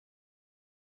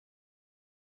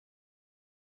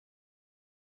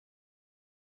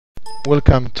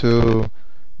Welcome to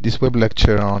this web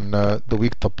lecture on the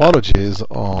weak topologies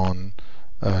on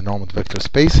normed vector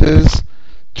spaces.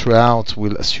 Throughout,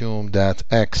 we'll assume that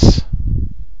X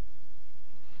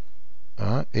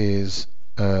is,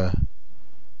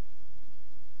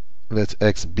 let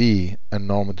X be a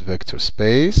normed vector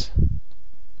space.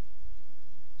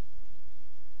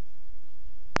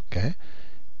 Okay,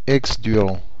 X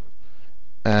dual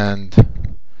and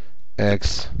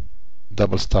X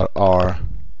double star are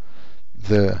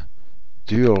the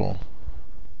dual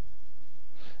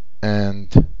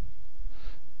and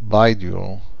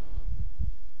bidual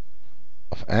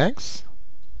of X.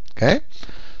 Okay,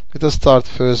 let us start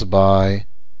first by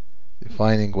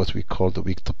defining what we call the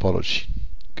weak topology.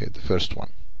 Okay, the first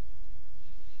one.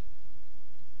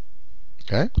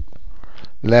 Okay,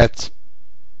 let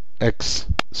X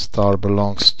star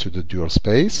belongs to the dual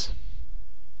space.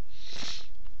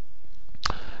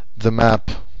 The map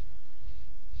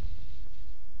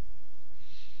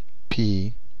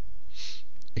P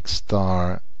X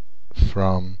star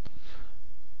from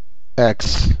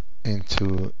X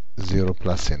into 0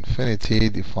 plus infinity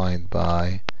defined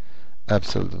by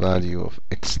absolute value of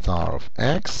X star of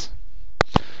X.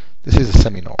 This is a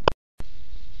seminorm.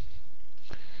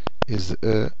 Is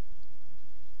a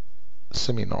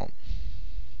seminorm.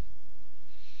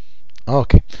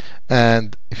 Okay,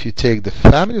 and if you take the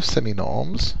family of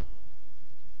seminorms,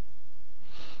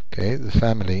 okay, the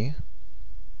family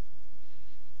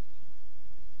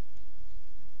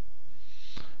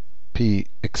P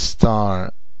X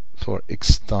star for X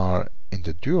star in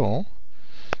the dual,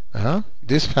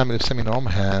 this family of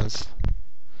seminorm has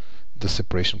the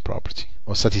separation property,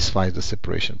 or satisfies the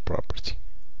separation property.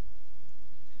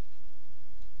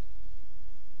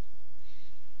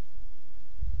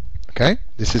 Okay,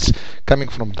 this is coming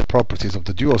from the properties of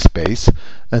the dual space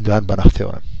and the Banach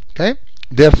theorem. Okay,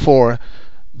 therefore,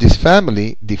 this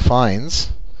family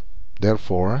defines,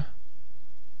 therefore,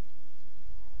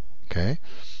 okay,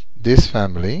 this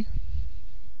family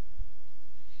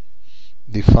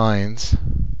defines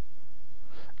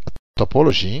a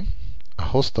topology, a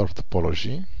Hausdorff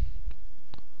topology,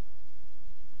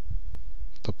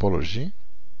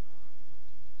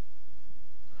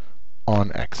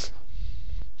 on X.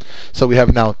 So we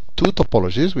have now two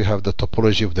topologies. We have the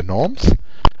topology of the norms.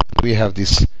 We have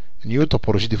this new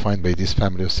topology defined by this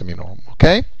family of seminorm.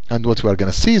 Okay? And what we are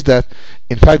going to see is that,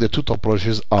 in fact, the two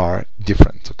topologies are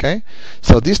different. Okay?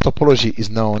 So this topology is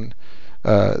known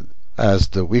as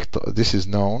the weak. This is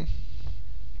known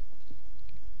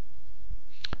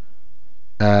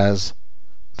as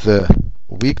the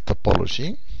weak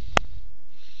topology.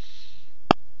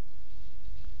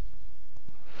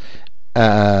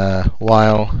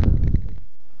 While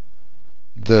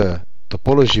the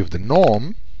topology of the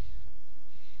norm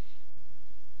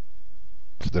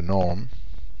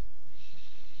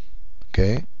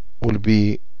okay, will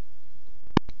be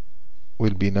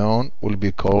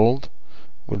called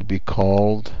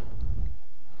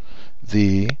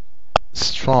the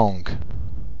strong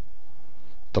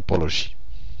topology.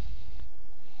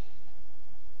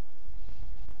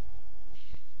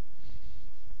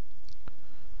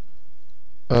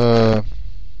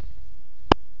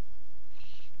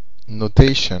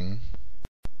 Notation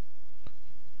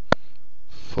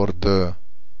for the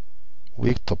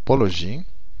weak topology,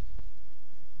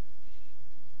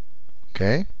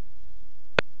 okay,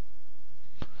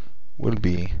 will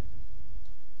be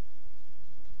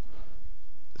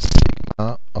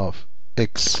sigma of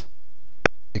X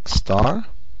star,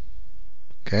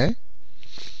 okay,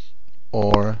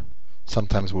 or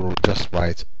sometimes we'll just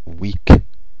write weak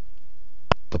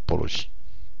topology.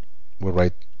 We'll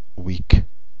write weak.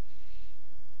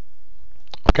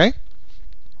 Okay.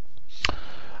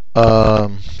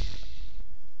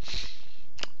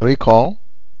 Recall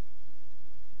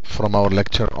from our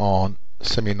lecture on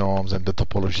seminorms and the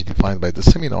topology defined by the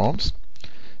seminorms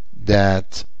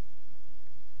that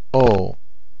O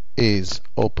is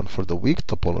open for the weak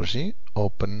topology,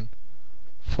 open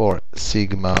for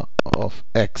sigma of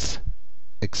X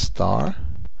star,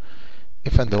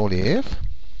 if and only if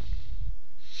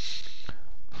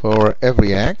for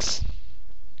every X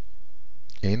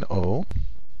in O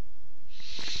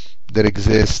there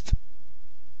exists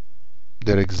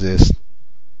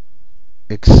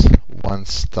X1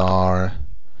 star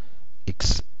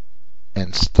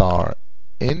Xn star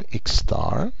in X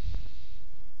star,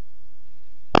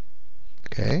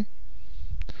 okay,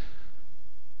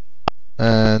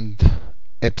 and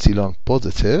epsilon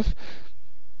positive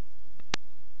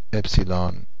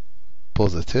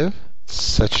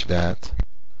such that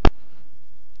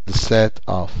the set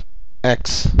of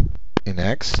X in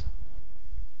X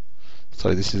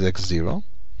sorry, this is x0,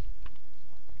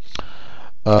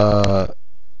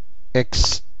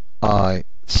 xi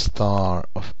star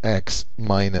of x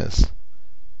minus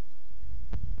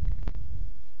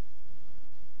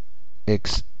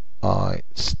xi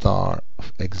star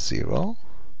of x0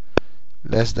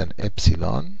 less than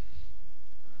epsilon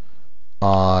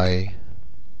I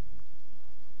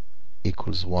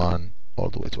equals 1 all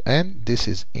the way to n. This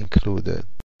is included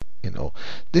in O.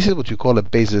 This is what we call a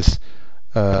basis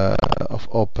of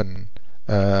open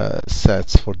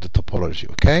sets for the topology,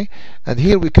 okay? And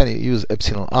here we can use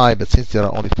epsilon I, but since there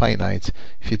are only finite,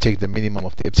 if you take the minimum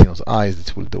of the epsilon's i's,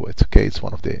 it will do it, okay? It's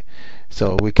one of the,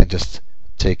 so we can just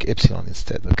take epsilon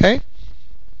instead, okay?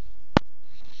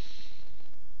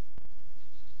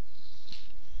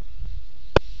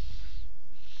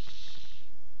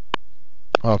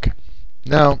 Okay,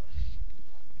 now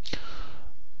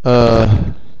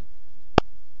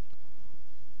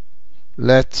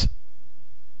let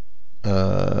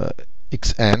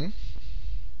xn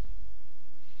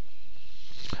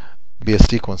be a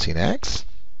sequence in X,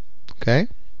 okay?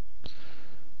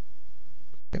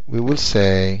 We will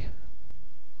say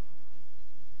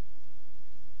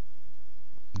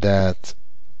that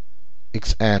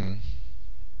xn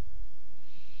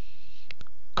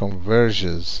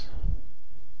converges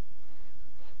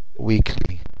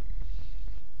weakly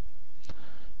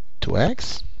to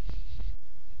X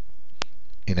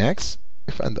in X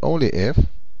if and only if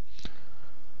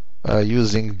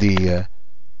using the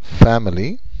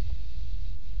family,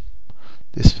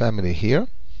 this family here,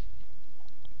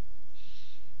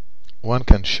 one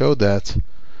can show that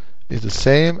is the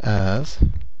same as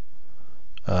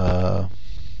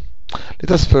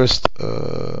let us first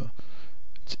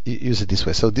use it this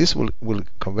way. So this will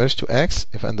converge to X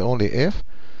if and only if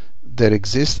there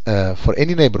exists for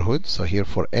any neighborhood, so here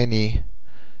for any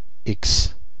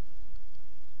x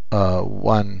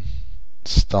 1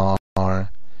 star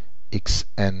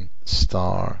xn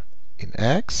star in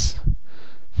X,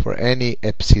 for any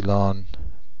epsilon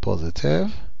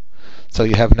positive, so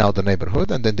you have now the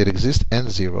neighborhood, and then there exists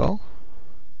n0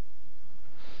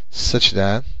 such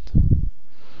that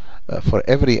for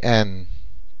every n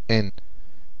in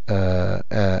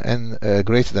n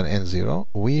greater than n0,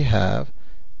 we have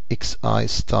xi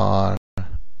star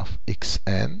of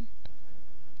xn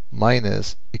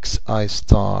minus xi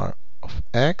star of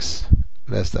x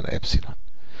less than epsilon.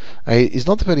 It's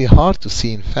not very hard to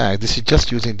see, in fact. This is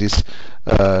just using this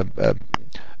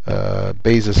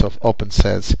basis of open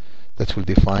sets that will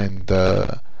define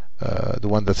the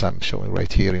one that I'm showing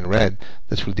right here in red,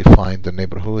 that will define the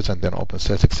neighborhoods and then open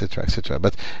sets, etc., etc.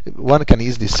 But one can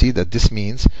easily see that this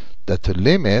means that the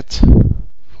limit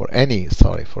for any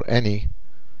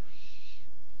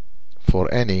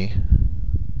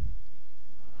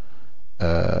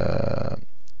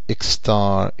x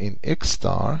star in x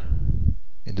star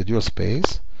in the dual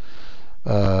space,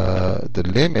 the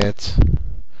limit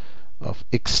of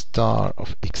x star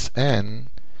of xn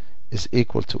is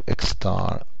equal to x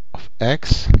star of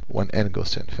x when n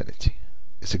goes to infinity.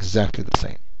 It's exactly the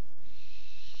same.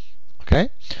 Okay,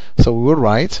 so we will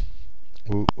write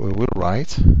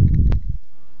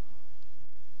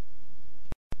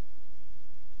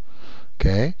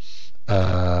okay,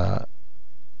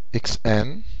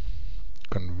 xn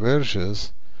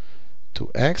converges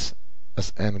to x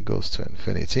as n goes to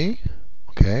infinity,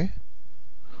 okay,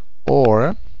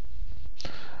 or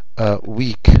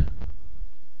weak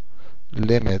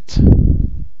limit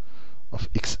of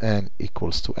xn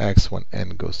equals to x when n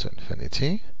goes to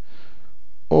infinity,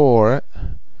 or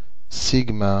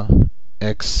sigma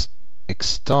x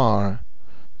star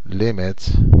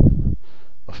limit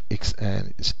of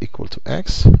xn is equal to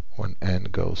x when n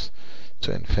goes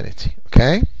to infinity.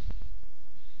 Okay,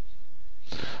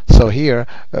 so here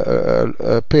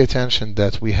pay attention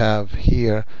that we have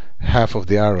here half of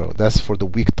the arrow. That's for the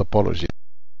weak topology.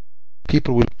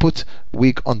 People will put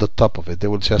weak on the top of it. They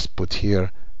will just put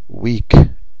here weak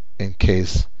in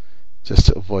case, just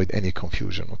to avoid any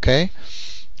confusion. Okay,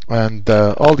 and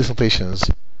all these notations,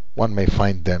 one may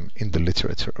find them in the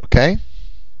literature. Okay,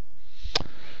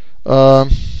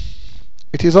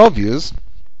 it is obvious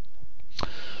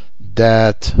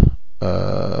that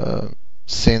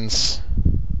since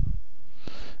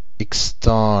x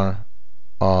star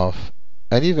of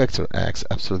any vector x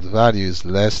absolute value is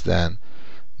less than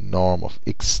norm of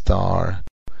x star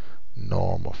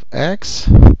norm of x,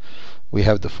 we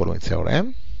have the following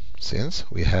theorem. Since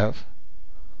we have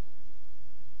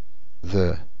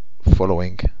the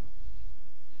following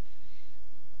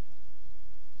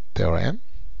theorem,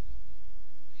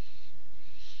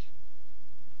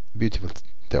 beautiful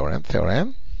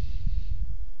theorem,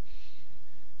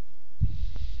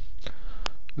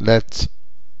 let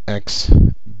X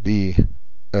be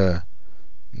a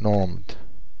normed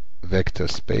vector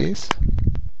space.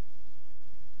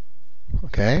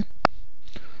 Okay,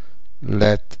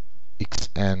 let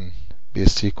Xn be a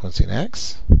sequence in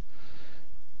X.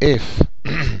 If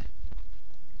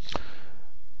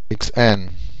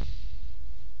Xn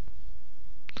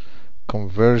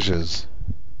converges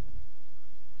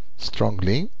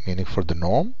strongly, meaning for the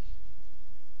norm,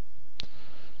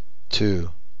 to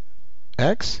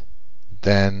X,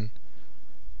 then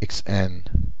Xn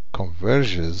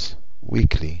converges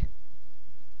weakly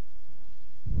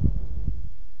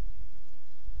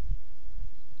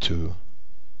to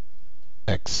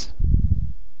X.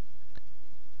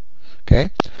 Okay.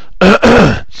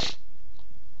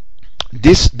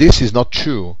 This is not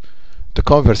true. The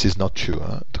converse is not true.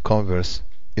 The converse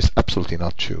is absolutely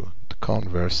not true. The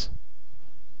converse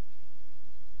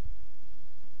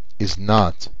is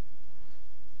not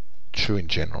true in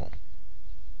general.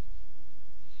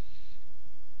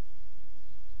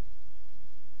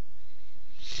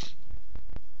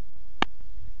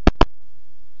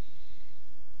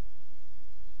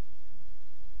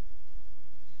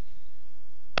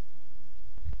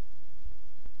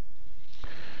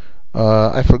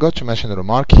 I forgot to mention a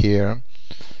remark here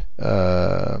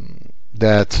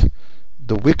that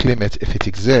the weak limit, if it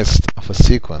exists, of a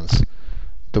sequence,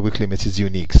 the weak limit is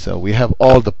unique. So we have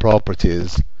all the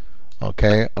properties,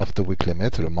 okay, of the weak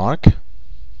limit. Remark.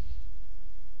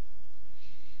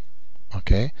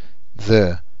 Okay,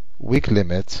 the weak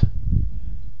limit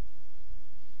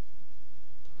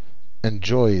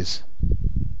enjoys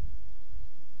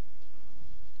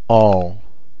all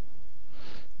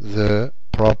the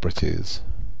properties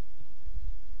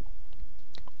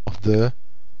of the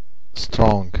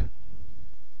strong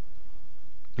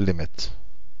limit.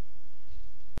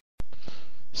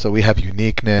 So we have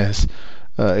uniqueness.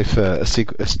 If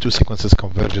two sequences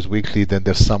converges weakly, then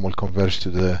their sum will converge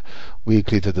to the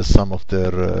weakly to the sum of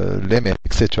their limit,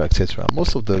 etc., etc.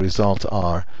 Most of the results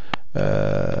are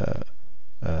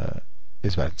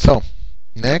is valid. So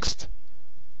next,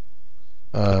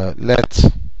 let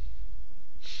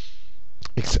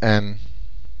Xn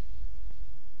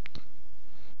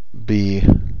be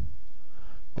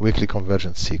weakly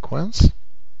convergent sequence.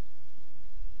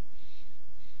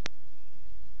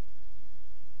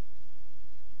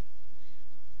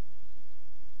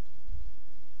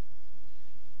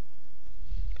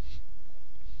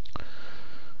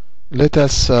 Let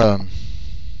us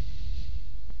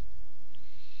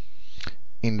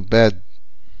embed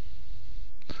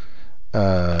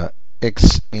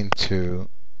X into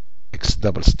X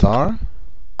double star.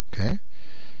 Okay.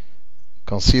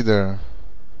 Consider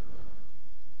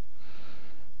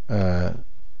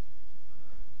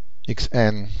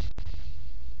Xn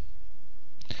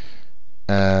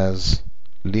as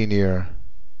linear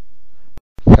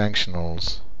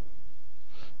functionals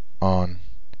on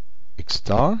X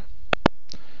star.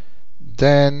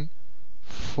 Then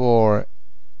for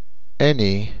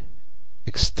any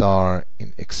X star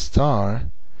in X star,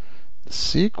 the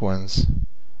sequence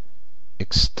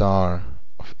X star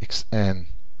of Xn,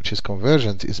 which is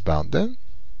convergent, is bounded.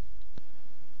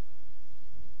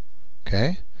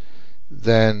 Okay,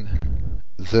 then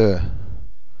the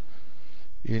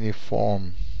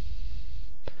uniform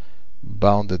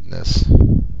boundedness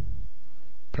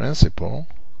principle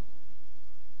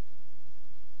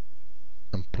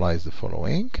implies the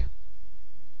following.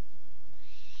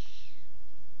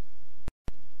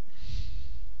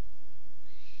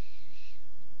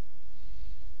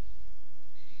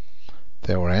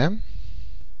 Theorem.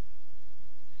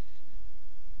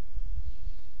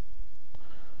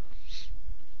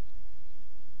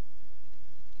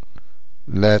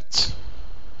 Let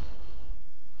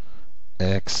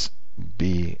X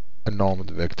be a normed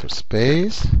vector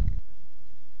space.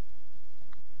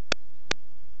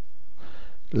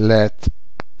 Let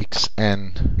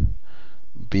Xn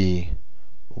be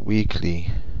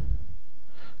weakly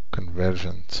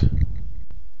convergent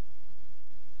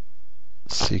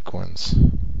sequence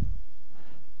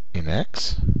in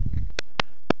X.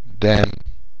 Then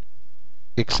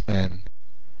Xn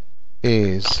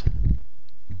is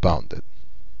bounded.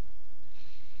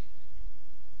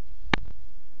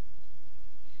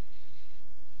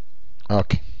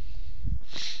 Okay.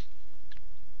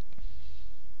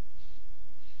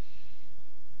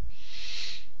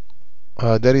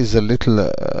 There is a little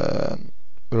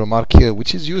remark here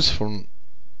which is useful,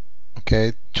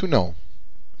 okay, to know.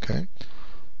 Okay,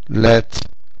 let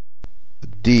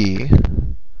D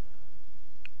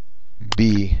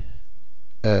be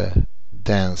a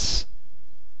dense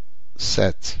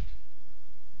subset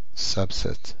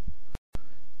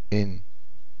in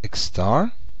x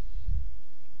star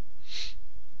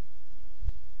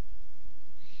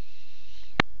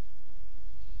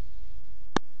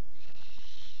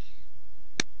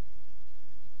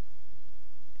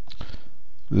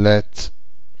let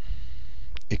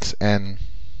xn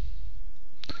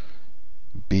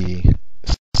be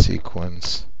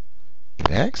sequence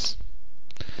in X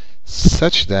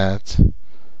such that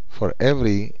for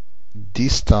every d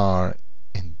star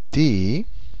in D,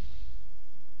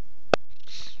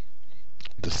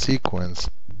 the sequence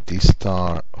d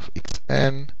star of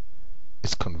xn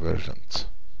is convergent.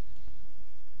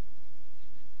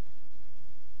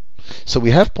 So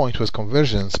we have pointwise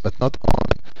convergence, but not on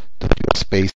the dual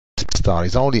space x star.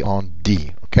 It's only on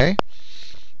D. Okay.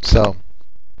 So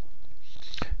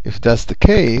if that's the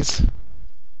case,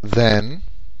 then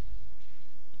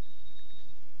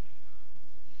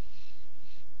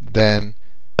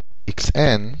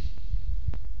xn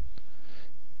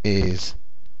is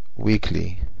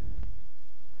weakly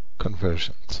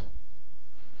convergent.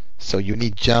 So you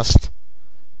need just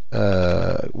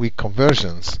weak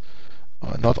convergence,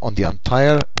 not on the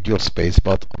entire dual space,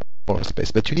 but on the smaller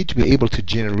space. But you need to be able to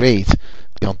generate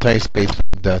the entire space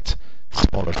from that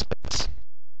smaller space.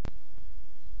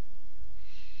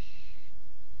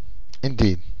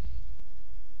 Indeed.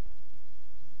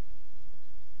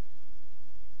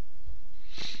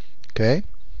 Okay.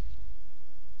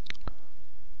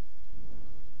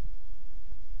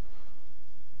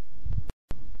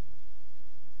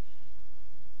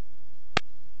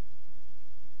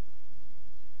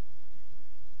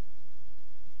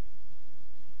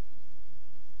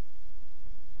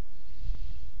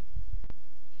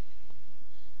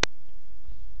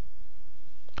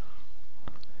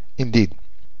 Indeed.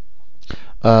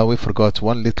 We forgot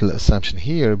one little assumption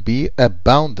here. Be a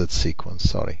bounded sequence.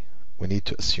 Sorry. We need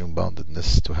to assume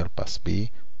boundedness to help us.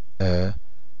 Be a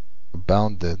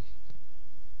bounded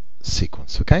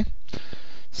sequence. Okay?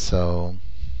 So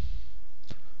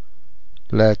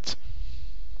let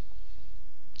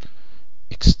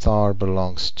x star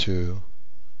belongs to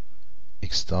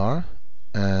x star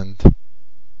and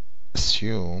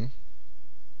assume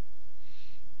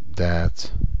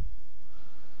that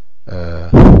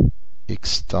x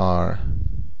star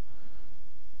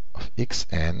of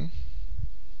xn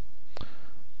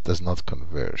does not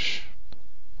converge.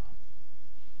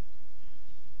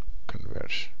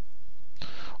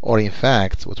 Or in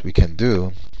fact, what we can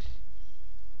do,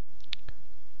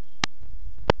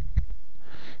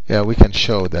 we can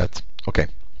show that, okay,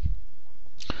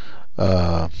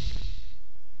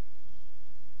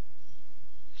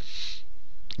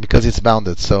 because it's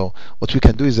bounded. So what we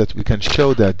can do is that we can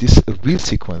show that this real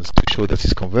sequence, to show that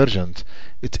it's convergent,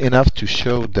 it's enough to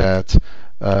show that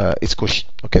it's Cauchy.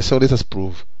 Okay, so let us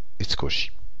prove it's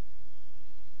Cauchy.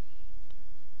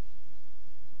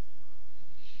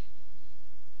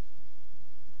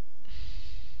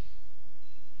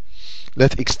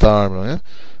 Let x star,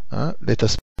 let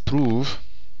us prove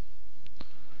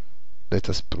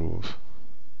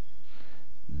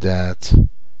that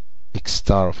x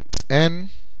star of xn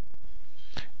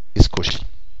is Cauchy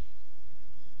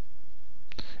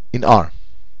in R.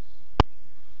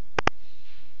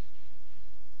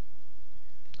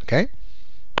 Okay.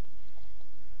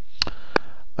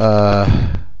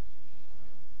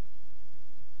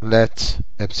 Let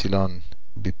epsilon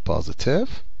be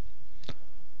positive.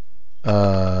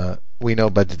 We know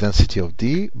by the density of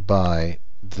D, by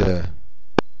the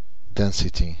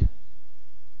density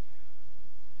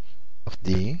of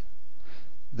D,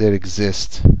 there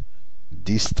exists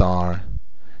D star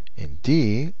in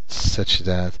D such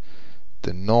that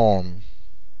the norm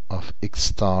of x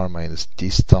star minus D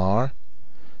star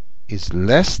is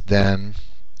less than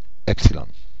epsilon.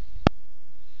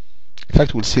 In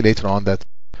fact, we'll see later on that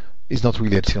it's not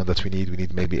really epsilon that we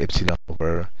need maybe epsilon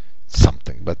over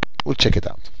something, but we'll check it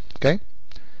out. Okay?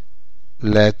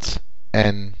 Let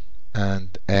n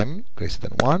and m greater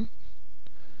than 1,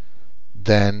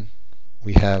 then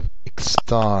we have x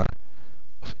star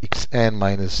of xn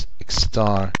minus x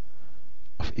star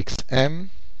of xm,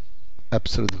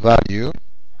 absolute value.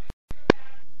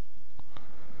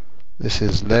 This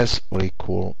is less or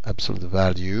equal absolute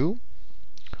value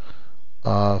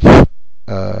of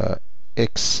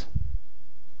x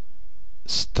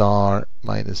star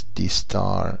minus d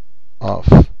star of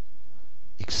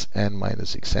xn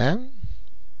minus xm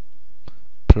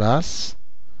plus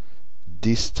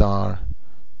d star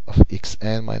of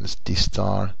xn minus d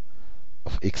star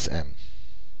of xm.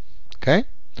 Okay?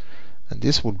 And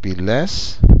this would be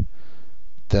less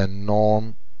than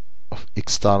norm of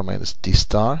x star minus d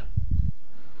star,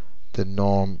 the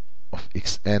norm of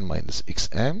xn minus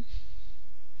xm,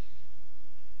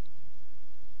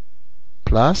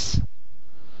 plus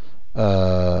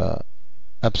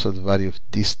absolute value of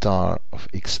d star of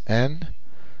xn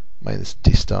minus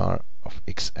d star of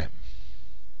xm.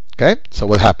 Okay, so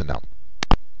what happened now?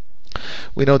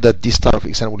 We know that d star of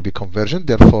xn will be convergent,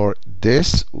 therefore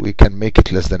this we can make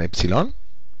it less than epsilon.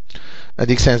 And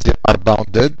the xn's are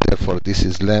bounded, therefore this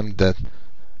is lambda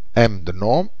m the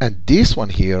norm, and this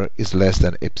one here is less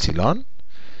than epsilon.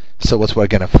 So what we're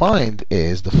going to find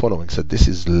is the following. So this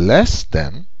is less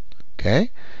than, okay,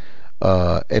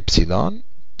 epsilon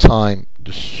times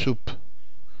the sup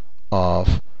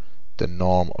of the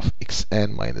norm of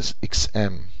xn minus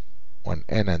xm when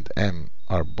n and m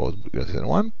are both greater than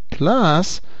 1,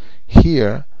 plus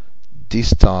here d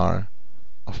star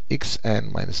of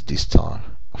xn minus d star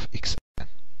of xn.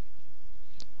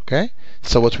 Okay,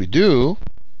 so what we do,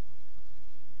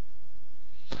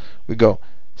 we go,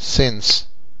 since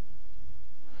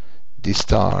d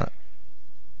star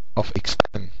of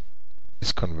xn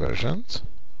is convergent,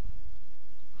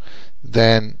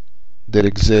 then there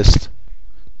exists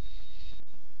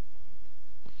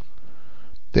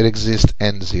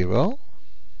n0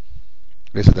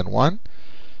 greater than 1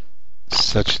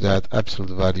 such that absolute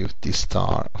value of d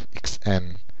star of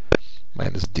xn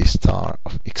minus d star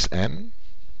of xn,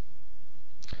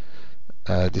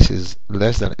 this is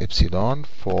less than epsilon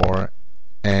for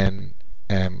n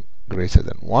m greater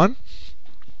than 1.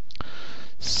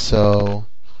 So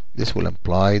this will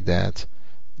imply that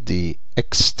the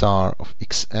x star of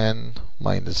xn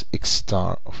minus x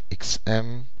star of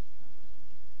xm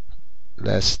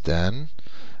less than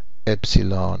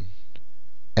epsilon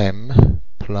m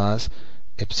plus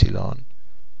epsilon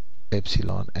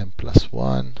m plus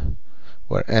 1,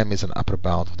 where m is an upper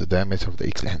bound of the diameter of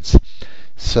the xn's.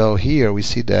 So here we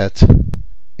see that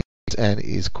xn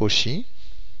is Cauchy.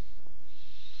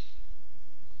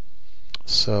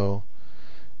 So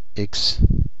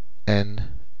xn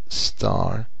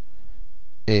star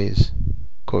is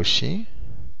Cauchy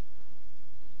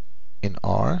in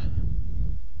R,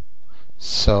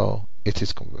 so it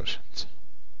is convergent.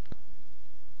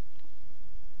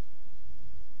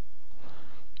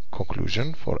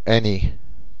 Conclusion: for any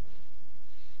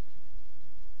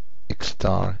x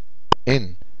star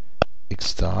in x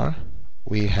star,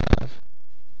 we have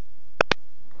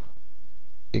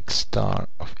x star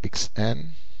of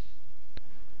xn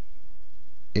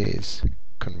is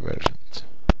convergent.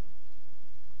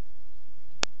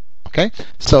 Okay,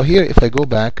 so here if I go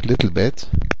back a little bit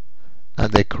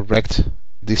and I correct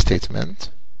this statement,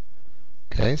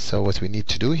 okay, so what we need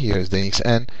to do here is the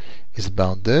xn is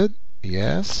bounded,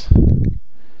 yes.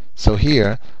 So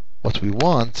here what we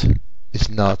want is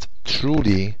not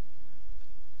truly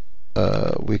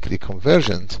weakly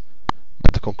convergent,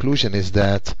 but the conclusion is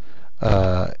that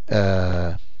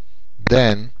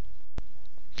then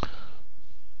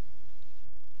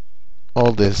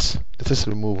all this, let us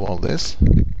remove all this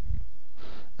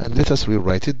and let us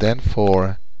rewrite it then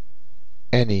for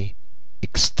any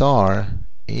x star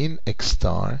in x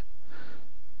star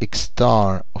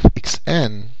of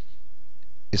xn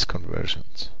is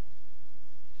convergent.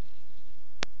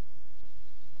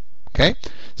 Okay,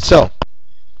 so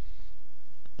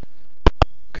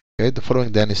the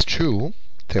following then is true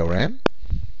theorem.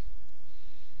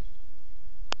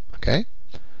 Okay,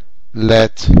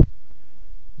 let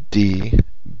D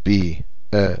be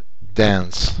a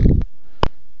dense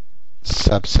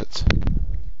subset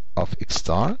of x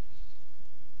star.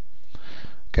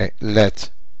 Okay,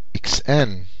 let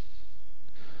xn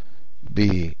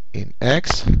be in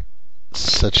X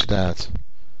such that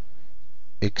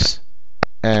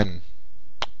xn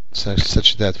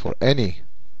such that for any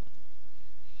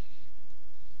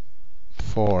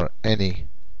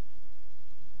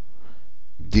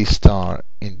d star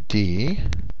in D,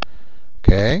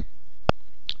 okay,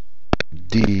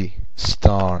 d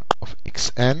star of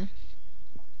xn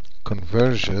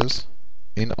converges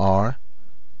in R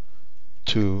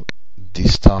to d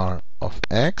star of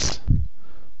x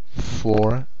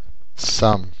for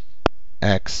some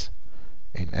x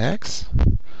in X.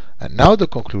 And now the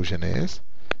conclusion is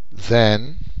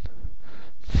then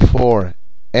for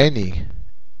any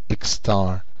x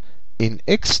star in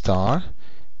x star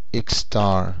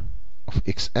of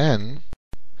xn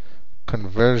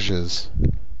converges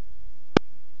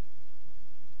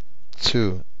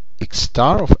to x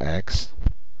star of x,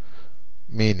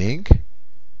 meaning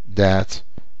that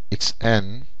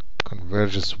xn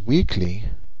converges weakly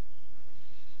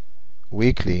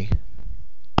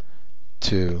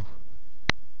to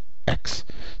x.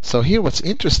 So here what's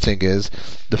interesting is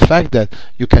the fact that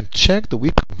you can check the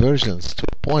weak convergence to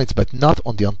points, but not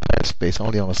on the entire space,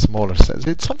 only on a smaller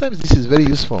set. Sometimes this is very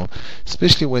useful,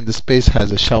 especially when the space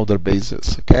has a shoulder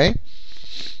basis. Okay.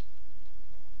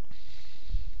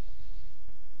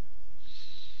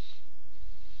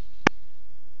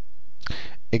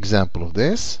 Example of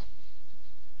this.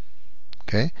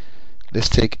 Okay. Let's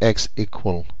take x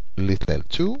equal little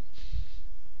l2.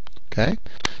 Okay.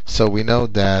 So we know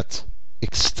that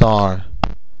x star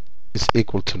is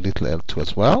equal to little l2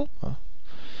 as well.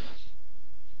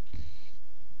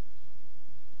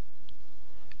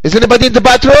 Is anybody in the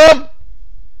bathroom?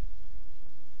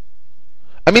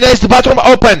 Amina, is the bathroom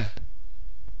open?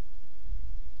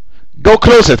 Go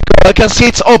close it. Go. I can see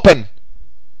it's open.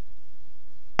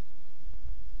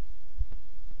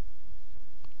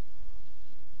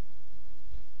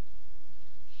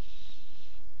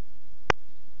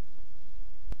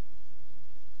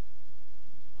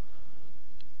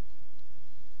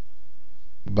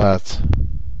 But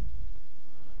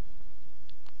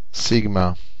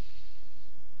sigma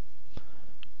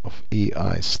of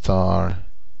EI star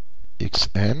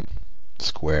xn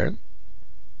squared,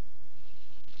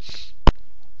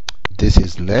 this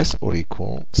is less or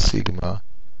equal sigma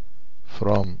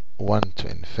from 1 to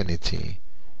infinity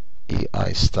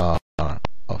EI star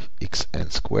of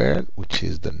xn squared, which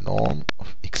is the norm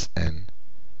of xn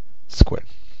squared.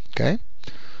 Okay,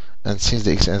 and since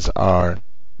the xn's are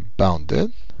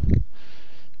bounded,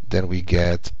 then we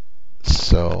get,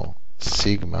 so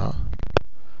sigma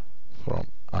from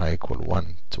I equal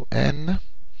 1 to n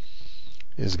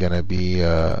is going to be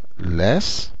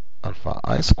less alpha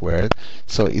I squared.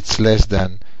 So it's less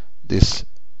than this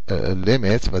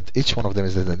limit, but each one of them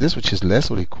is less than this, which is less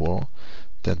or equal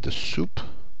than the sup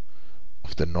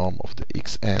of the norm of the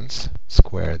xn's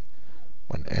squared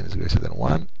when n is greater than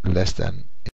 1, less than.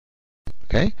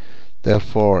 Okay,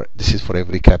 therefore this is for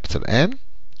every capital N.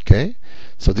 Okay,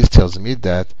 so this tells me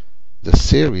that the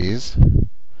series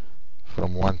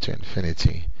from 1 to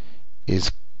infinity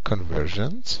is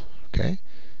convergent. Okay,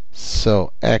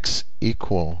 so x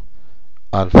equal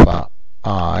alpha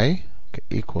I, okay,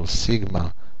 equals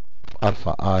sigma of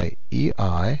alpha I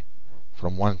EI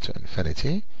from 1 to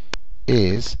infinity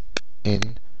is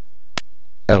in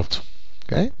L2.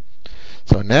 Okay,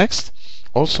 so next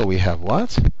also we have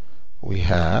what? We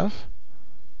have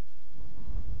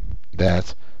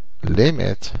that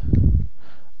limit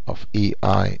of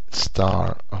EI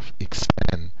star of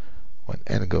xn when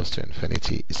n goes to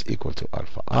infinity is equal to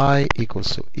alpha I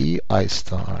equals to EI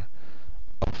star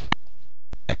of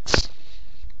x.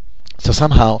 So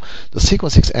somehow the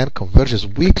sequence xn converges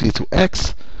weakly to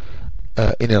x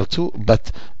in L2,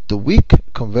 but the weak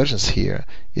convergence here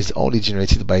is only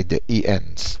generated by the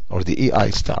ENs or the EI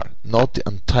star, not the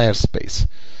entire space.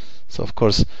 So of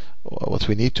course what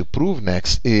we need to prove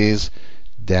next is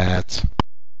that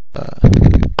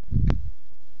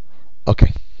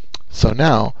okay, so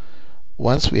now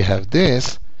once we have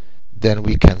this, then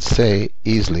we can say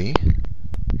easily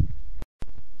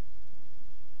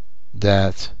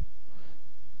that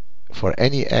for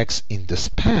any x in the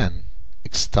span,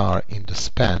 x star in the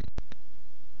span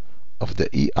of the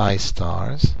EI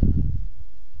stars,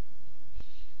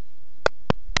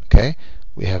 okay,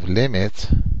 we have limit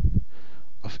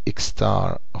of x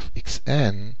star of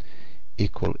xn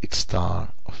equal x star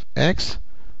of x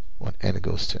when n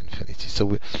goes to infinity.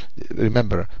 So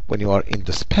remember, when you are in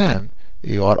the span,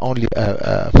 you are only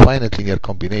finite linear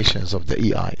combinations of the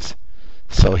EIs.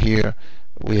 So here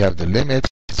we have the limit,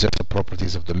 it's just the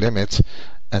properties of the limit,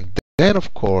 and then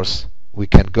of course we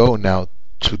can go now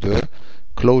to the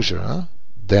closure,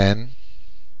 then,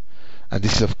 and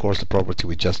this is of course the property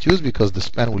we just used because the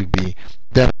span will be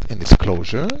depth in its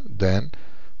closure, then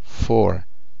for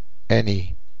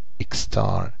any x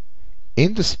star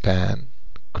in the span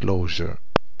closure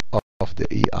of the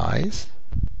EIs,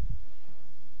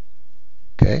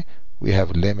 okay, we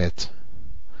have limit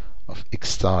of x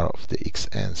star of the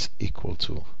xn's equal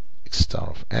to x star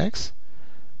of x.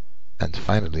 And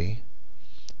finally,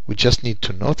 we just need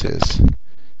to notice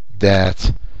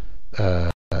that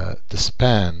the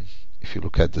span, if you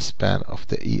look at the span of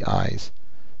the EI's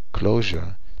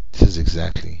closure, this is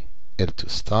exactly L2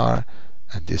 star,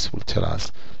 and this will tell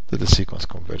us that the sequence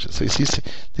converges. So you see,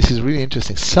 this is really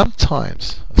interesting.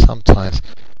 Sometimes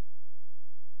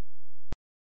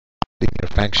linear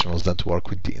functionals don't work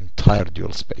with the entire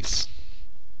dual space.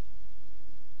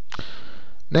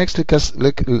 Next, let us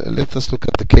look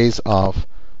at the case of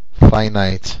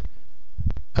finite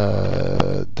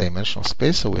dimensional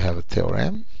space. So we have a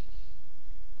theorem.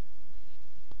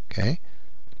 Okay,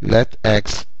 let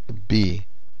X be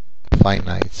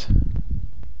finite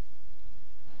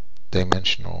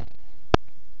dimensional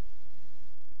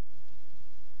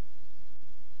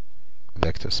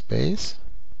vector space,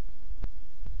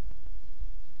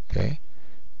 okay,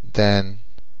 then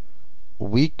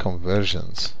weak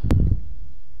conversions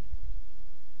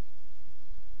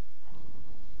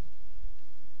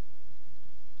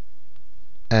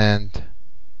and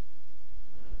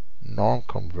norm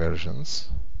conversions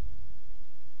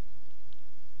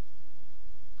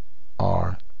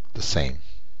are the same.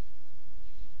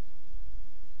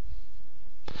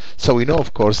 So we know,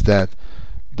 of course, that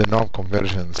the norm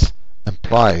convergence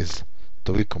implies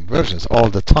the weak convergence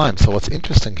all the time. So what's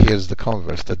interesting here is the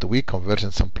converse, that the weak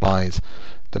convergence implies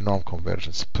the norm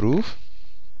convergence. Proof?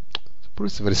 The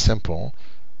proof is very simple.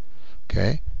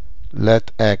 Okay,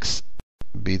 let X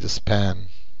be the span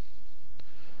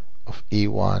of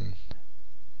E1,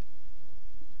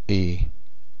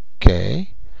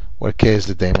 EK, where K is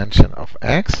the dimension of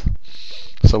X.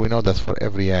 So we know that for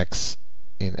every X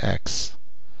in X,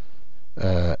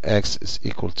 X is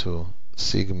equal to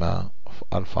sigma of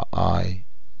alpha I,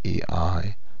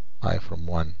 EI, I from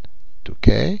 1 to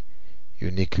K,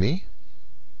 uniquely.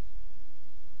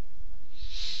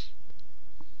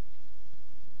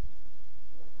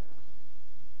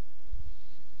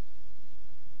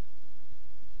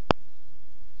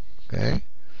 Okay,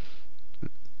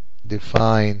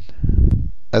 define,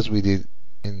 as we did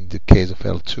in the case of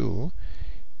L2,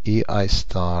 EI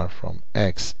star from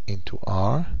X into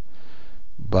R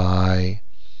by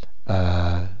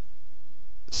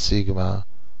sigma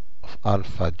of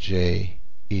alpha J,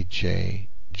 EJ,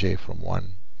 J from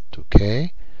 1 to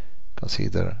K.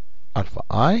 Consider alpha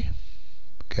I.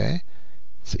 Okay,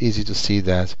 it's easy to see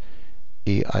that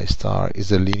EI star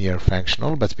is a linear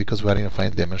functional, but because we are in a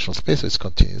finite dimensional space, so it's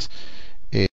continuous.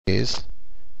 It is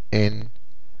in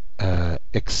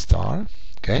X star.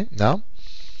 Okay, now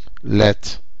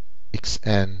let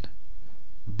Xn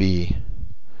be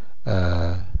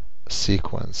a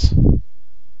sequence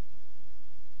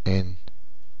in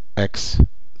X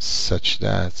such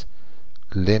that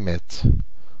limit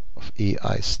of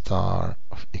EI star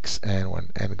of Xn when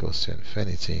n goes to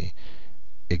infinity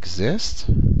exists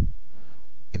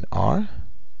in R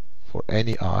for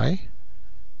any I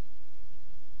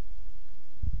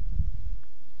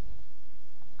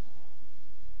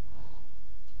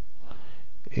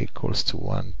equals to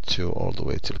 1, 2, all the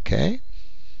way till K.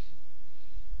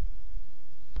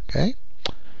 Okay.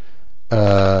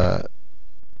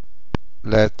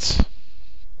 Let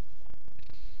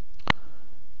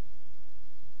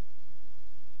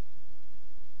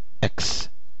X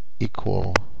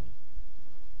equal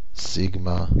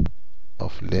sigma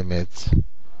of limit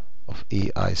of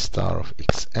EI star of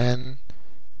Xn,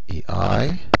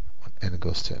 EI, when n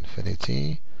goes to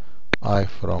infinity, I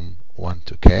from 1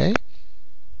 to K.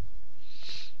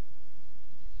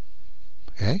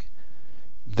 Okay,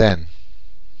 then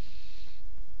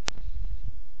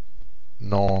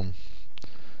norm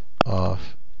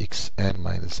of Xn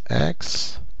minus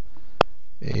X,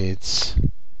 it's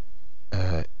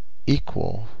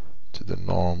equal to the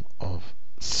norm of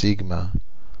sigma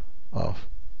of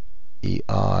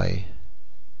EI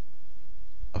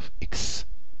of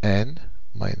Xn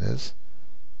minus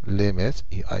limit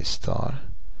EI star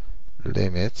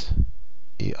limit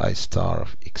EI star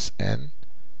of Xn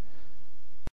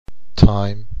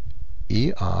time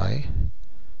EI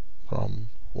from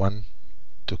 1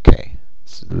 to K.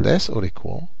 It's less or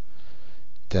equal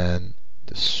than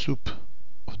the sup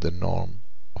of the norm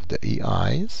of the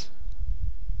EIs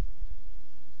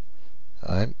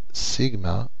time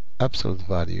sigma absolute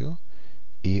value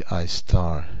EI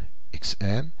star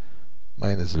Xn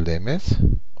minus limit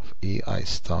of EI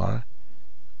star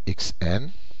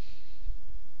Xn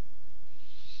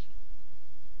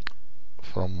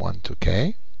from 1 to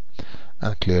K.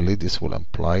 And clearly this will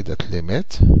imply that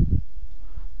limit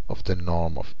of the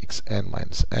norm of Xn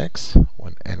minus X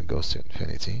when n goes to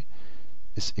infinity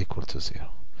is equal to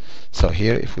 0. So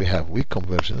here, if we have weak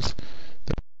convergence,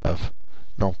 then we have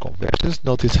norm convergence.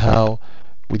 Notice how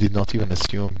we did not even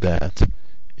assume that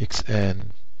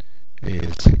Xn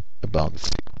is a bounded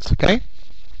sequence. Okay?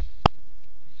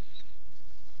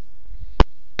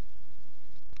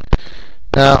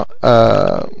 Now,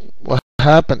 what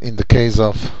happened in the case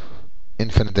of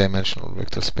infinite dimensional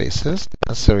vector spaces? The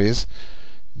answer is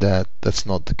that that's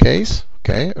not the case.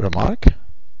 Okay, remark.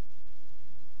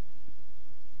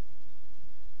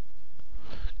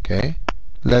 Okay,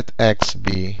 let X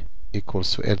be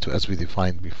equals to L2 as we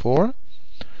defined before.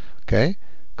 Okay,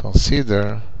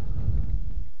 consider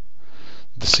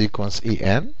the sequence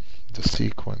En, the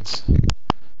sequence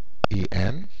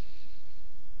En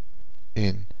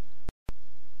in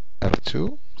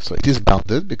L2. So it is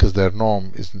bounded because their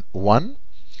norm is 1,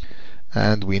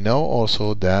 and we know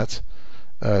also that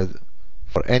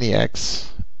for any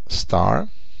x star,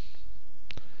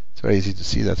 it's very easy to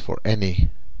see that for any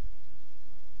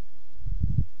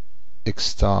x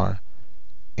star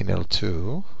in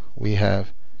L2, we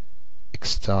have x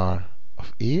star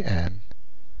of En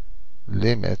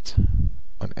limit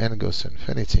on n goes to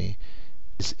infinity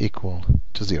is equal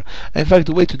to 0. In fact,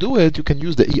 the way to do it, you can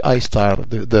use the EI star,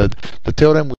 the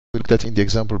theorem we looked at in the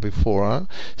example before.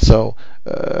 So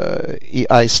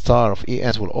EI star of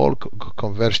EN will all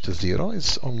converge to 0.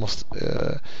 It's almost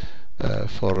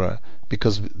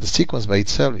because the sequence by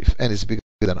itself, if n is bigger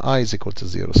than I, is equal to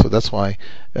 0. So that's why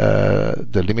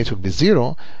the limit will be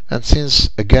 0. And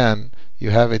since, again, you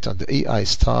have it on the EI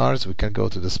stars, we can go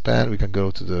to the span, we can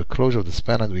go to the closure of the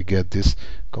span, and we get this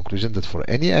conclusion that for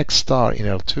any x star in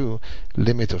L2,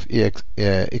 limit of x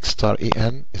star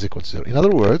En is equal to 0. In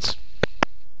other words,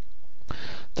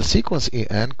 the sequence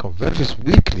En converges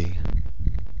weakly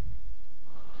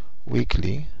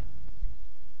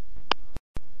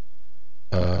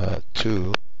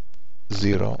to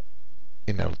 0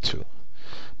 in L2.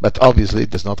 But obviously it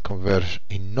does not converge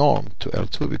in norm to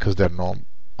L2 because their norm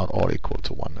are all equal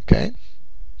to 1, okay?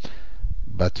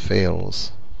 But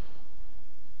fails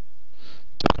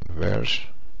to converge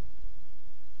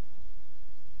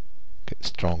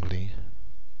strongly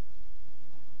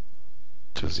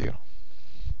to 0.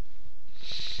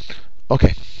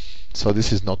 Okay, so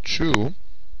this is not true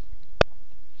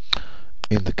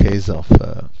in the case of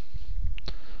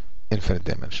infinite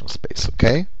dimensional space,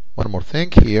 okay? One more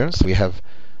thing here. So we have,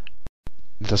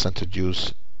 let us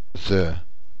introduce the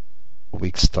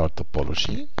weak star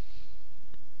topology.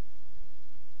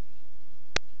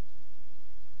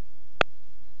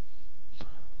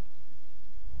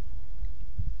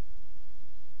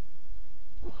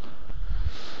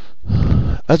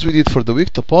 As we did for the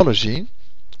weak topology,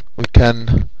 we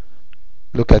can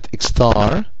look at x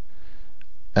star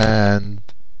and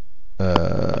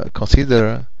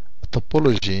consider a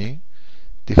topology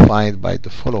defined by the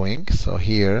following. So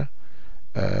here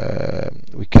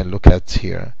we can look at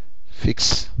here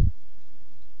fix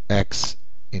x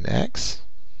in x.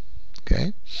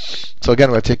 Okay, so again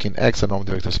we're taking x a normed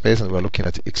vector space and we're looking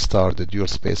at x star, the dual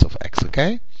space of x.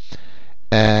 Okay,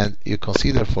 and you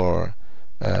consider for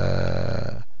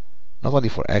not only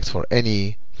for x, for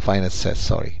any finite set.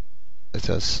 Sorry, let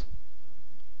us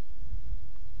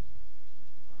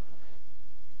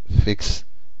fix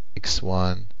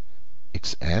x1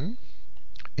 xn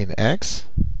in x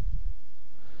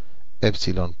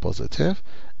epsilon positive,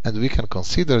 and we can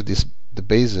consider this the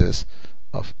basis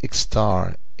of x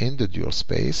star in the dual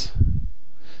space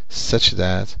such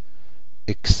that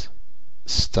x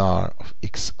star of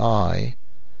xi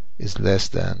is less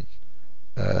than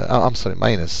I'm sorry,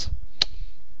 minus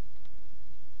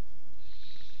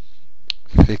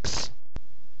fix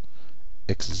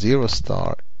x0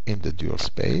 star in the dual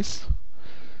space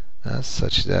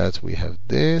such that we have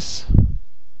this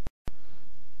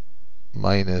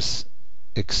minus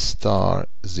x star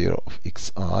 0 of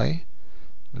xi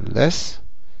less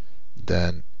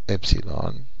than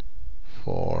epsilon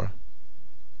for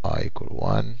I equal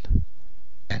 1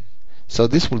 n. So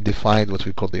this will define what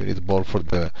we call the unit ball for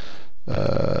the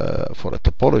for a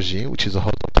topology, which is a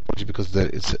hot topology because there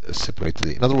is separated.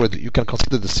 In other words, you can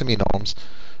consider the semi-norms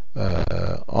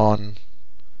on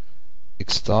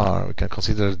x star. We can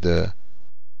consider the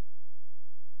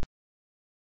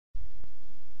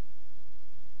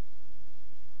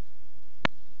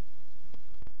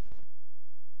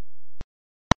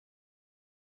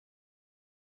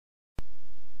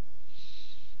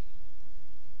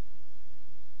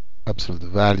absolute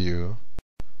value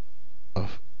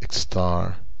of x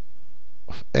star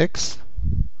of x.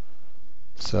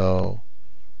 So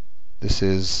this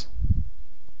is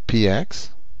px,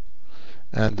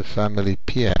 and the family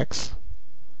px,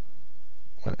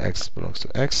 when x belongs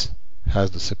to x,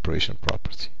 has the separation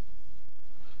property.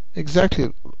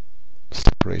 Exactly,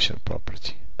 separation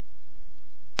property.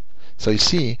 So you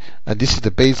see, and this is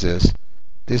the basis,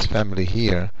 this family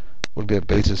here will be a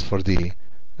basis for the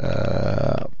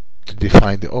to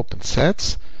define the open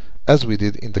sets, as we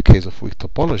did in the case of weak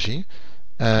topology.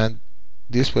 And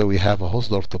this way we have a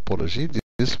Hausdorff topology.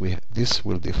 This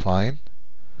will define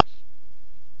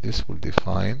a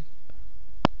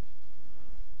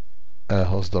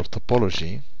Hausdorff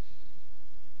topology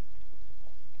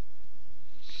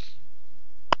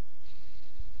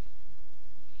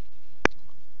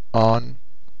on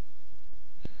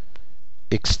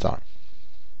x star.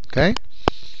 Okay,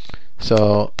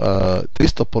 so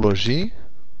this topology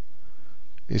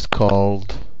is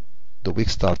called the weak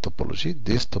star topology.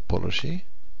 This topology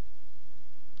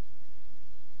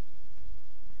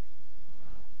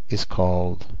is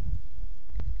called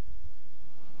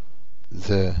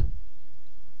the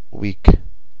weak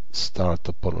star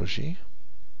topology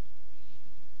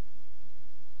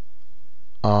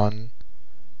on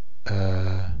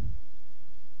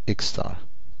X star.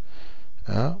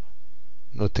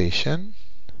 Notation.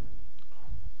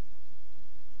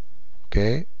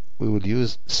 Okay, we will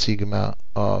use sigma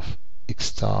of X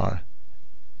star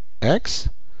X.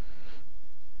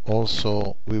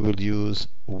 Also, we will use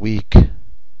weak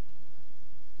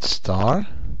star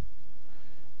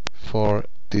for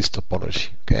this topology.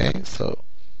 Okay, so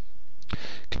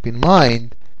keep in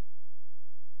mind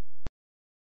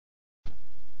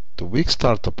the weak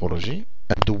star topology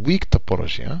and the weak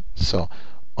topology. So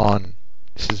on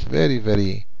this is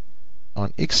very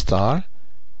on X star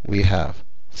we have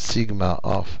sigma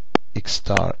of X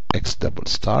star X double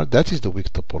star, that is the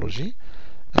weak topology,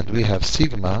 and we have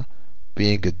sigma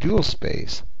being a dual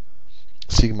space,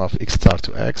 sigma of X star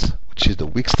to X, which is the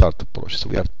weak star topology. So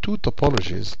we have two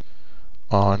topologies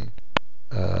on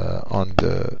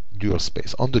the dual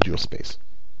space.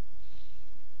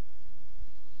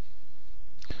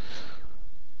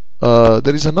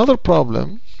 There is another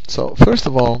problem. So first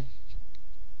of all,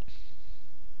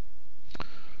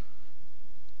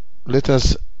 let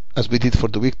us, as we did for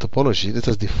the weak topology, let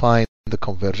us define the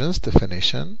convergence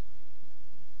definition.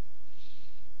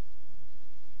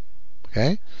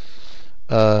 Okay,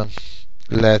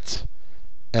 let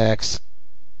X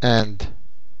and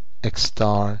X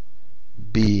star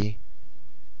be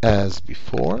as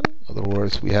before. In other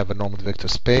words, we have a normed vector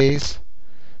space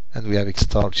and we have X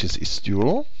star, which is its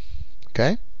dual.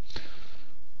 Okay,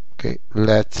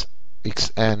 let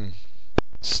Xn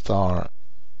star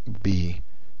be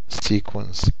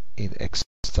sequence in X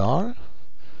star.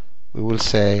 We will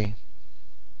say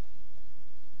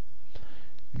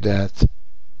that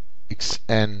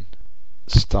Xn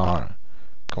star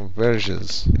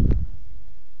converges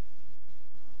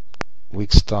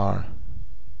weak star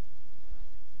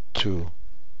to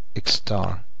X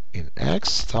star in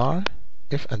X star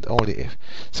if and only if.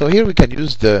 So here we can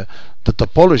use the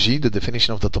topology, the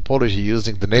definition of the topology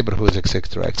using the neighborhoods,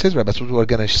 etc., etc. But what we're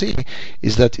going to see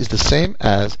is that is the same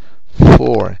as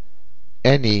for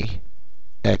any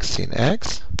x in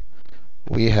X,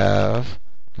 we have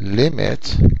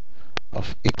limit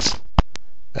of X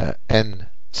n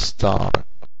star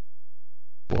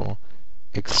equal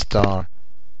X star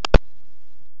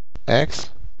X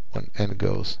when n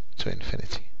goes to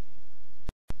infinity.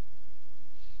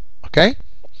 Okay,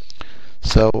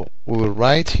 so we will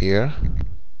write here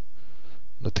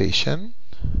notation.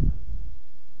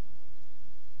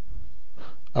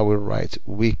 I will write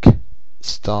weak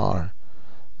star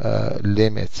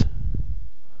limit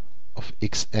of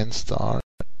Xn star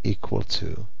equal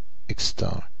to X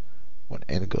star when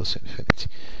n goes to infinity.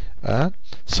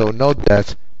 So note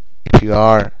that if you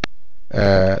are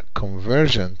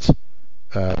convergent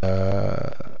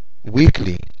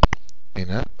weakly in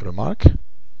a remark,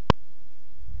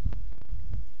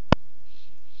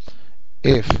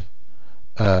 if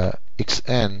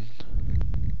Xn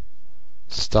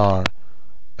star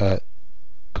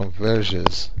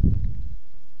converges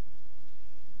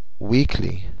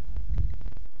weakly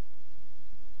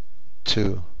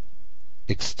to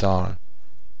X star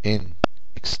in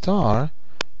X star,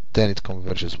 then it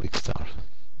converges weak star.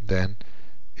 Then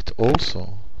it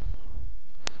also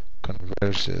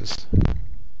converges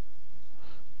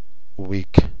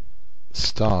weak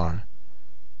star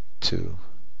to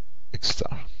X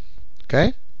star.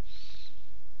 Okay?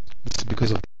 This is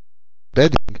because of the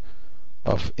embedding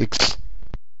of X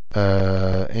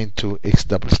into X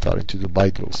double star, into the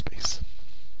bidual space.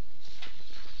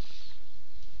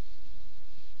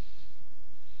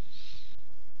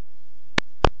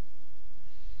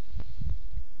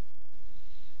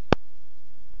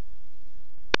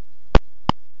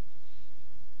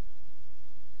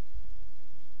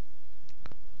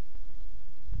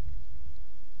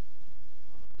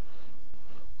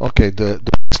 Okay, the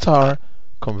star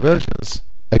convergence,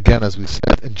 again, as we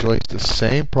said, enjoys the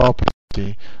same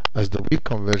property as the weak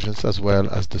convergence as well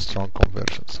as the strong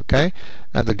convergence. Okay,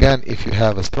 and again, if you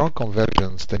have a strong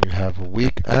convergence, then you have a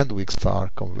weak and weak star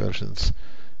convergence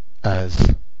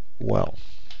as well.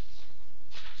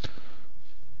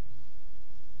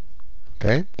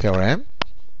 Okay, theorem.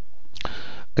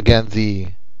 Again, the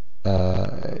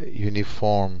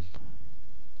uniform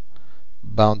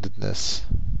boundedness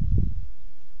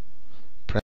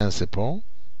principle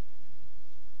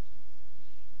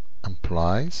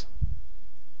implies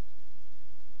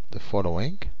the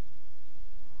following.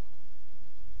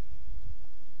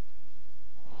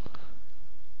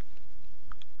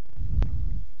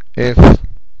 If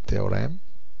theorem,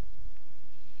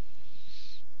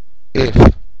 if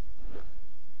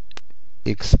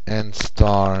xn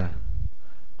star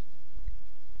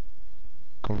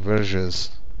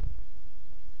converges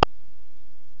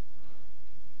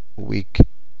weak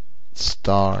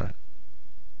star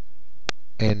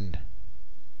n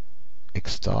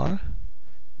x star,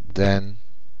 then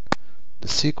the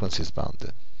sequence is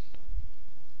bounded.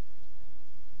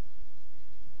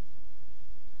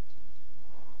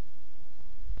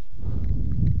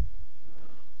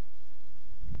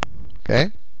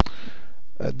 Okay.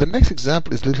 The next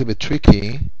example is a little bit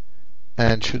tricky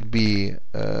and should be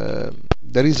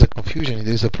there is a confusion,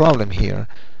 there is a problem here.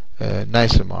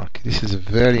 Nice remark. This is a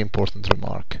very important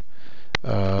remark.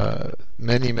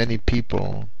 Many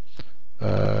people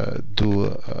do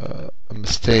a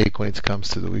mistake when it comes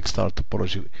to the weak star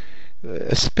topology.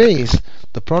 A space,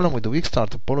 the problem with the weak star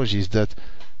topology is that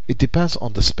it depends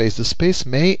on the space. The space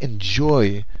may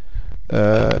enjoy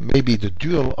maybe the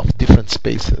dual of different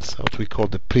spaces, what we call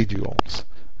the preduals.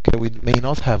 Okay, we may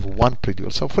not have one predual.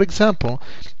 So, for example,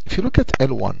 if you look at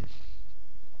L1,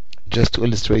 just to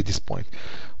illustrate this point,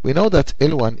 we know that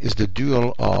L1 is the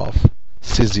dual of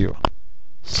C0,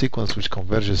 sequence which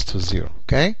converges to 0.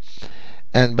 Okay,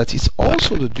 but it's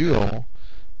also the dual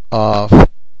of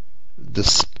the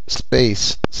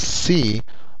space C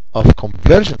of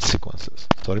convergent sequences.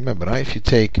 So remember, right? If you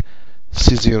take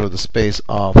C0, the space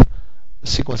of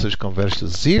sequences which converge to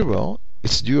 0,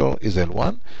 its dual is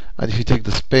L1, and if you take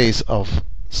the space of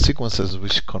sequences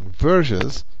which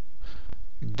converges,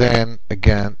 then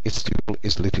again its dual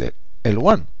is little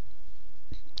L1.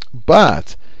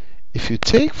 But if you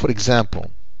take, for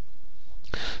example,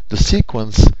 the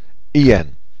sequence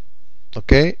En,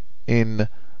 okay, in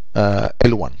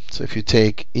L1, so if you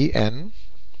take En,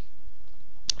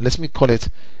 let me call it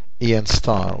En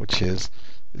star, which is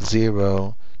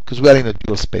 0, because we are in a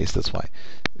dual space, that's why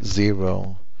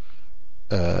 0,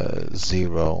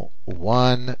 0,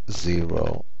 1,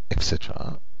 0,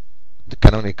 etc. The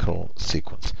canonical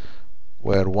sequence,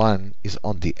 where 1 is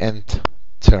on the nth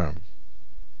term.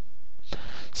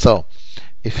 So,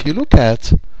 if you look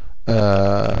at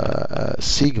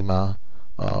sigma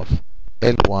of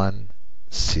L1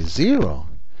 C0,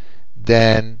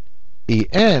 then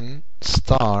En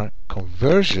star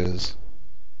converges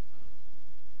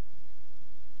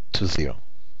to 0.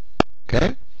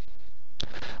 Okay?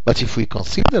 But if we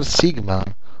consider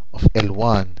sigma of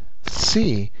L1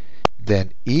 C,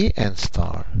 then En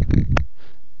star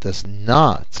does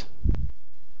not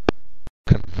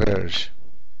converge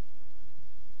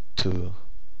to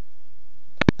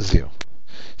 0.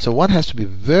 So one has to be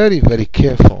very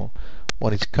careful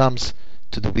when it comes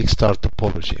to the weak star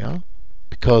topology,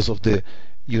 because of the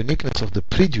uniqueness of the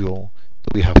predual.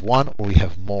 We have one or we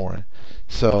have more.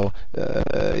 So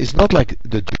it's not like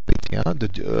the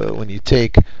duality. When you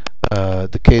take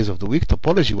the case of the weak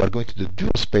topology, we are going to the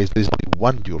dual space. There is only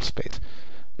one dual space.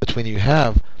 But when you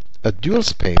have a dual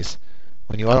space,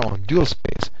 when you are on dual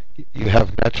space, you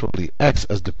have naturally X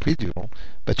as the predual,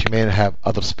 but you may have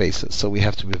other spaces. So we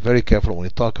have to be very careful when we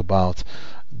talk about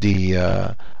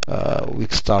the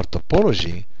weak star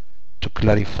topology to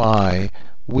clarify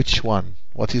which one,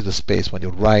 what is the space when you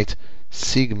write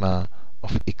sigma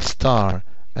of X star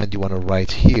and you want to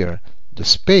write here the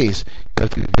space. You have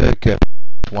to be very careful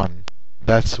with one.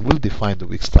 That will define the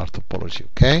weak star topology,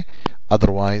 okay?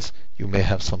 Otherwise, you may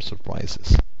have some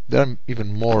surprises. There are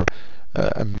even more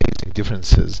amazing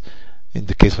differences in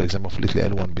the case, for example, of little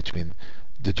L1 between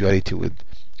the duality with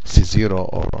C0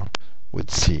 or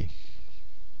with C.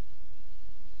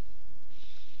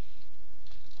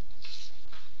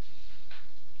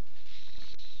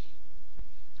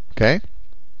 Okay?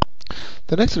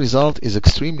 The next result is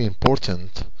extremely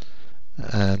important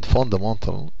and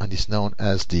fundamental, and is known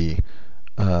as the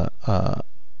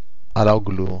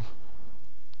Arauoglu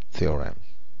theorem.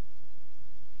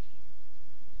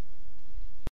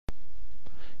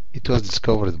 It was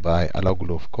discovered by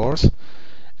Arauoglu, of course,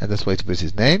 and that's why it bears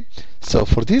his name. So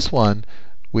for this one,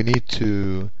 we need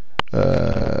to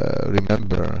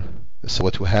remember. So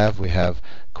what we have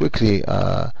quickly.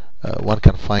 One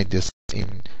can find this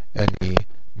in any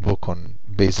book on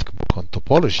basic book on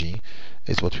topology.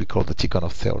 Is what we call the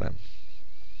Tikhonov theorem.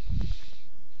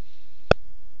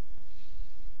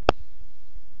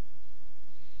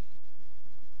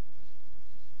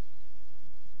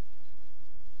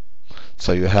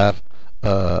 So you have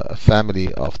a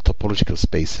family of topological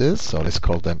spaces, so let's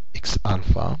call them X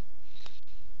alpha,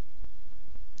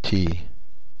 T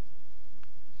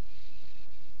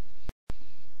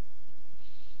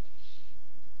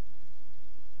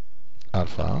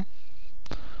alpha.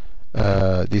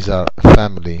 These are a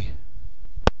family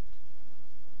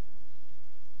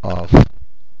of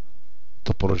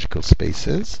topological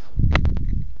spaces.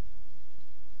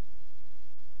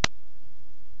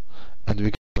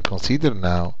 consider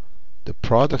now the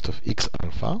product of X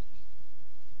alpha,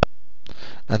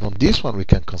 and on this one we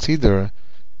can consider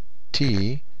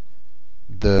T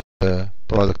the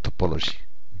product topology,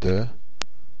 the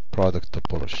product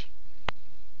topology.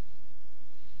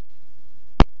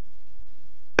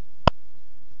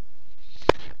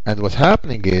 And what's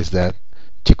happening is that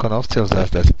Tikhonov tells us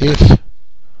that if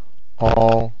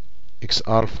all X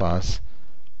alphas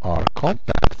are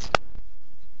compact,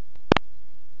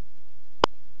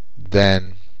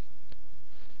 then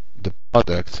the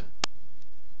product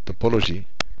topology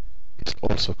is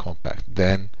also compact.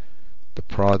 Then the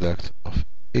product of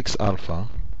X alpha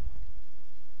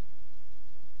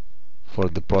for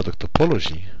the product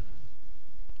topology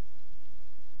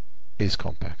is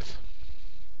compact.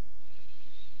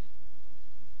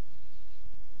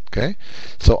 Okay,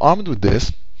 so armed with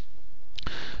this,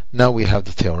 now we have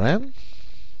the theorem,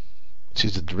 which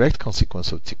is the direct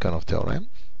consequence of Tikhonov theorem.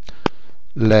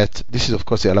 This is of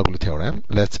course the Alaglu theorem.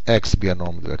 Let X be a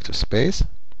normed vector space.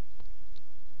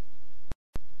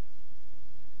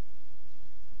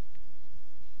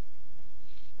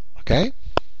 Okay,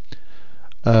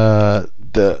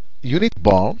 the unit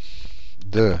ball,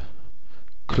 the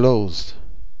closed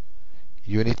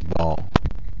unit ball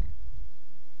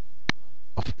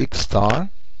of X star,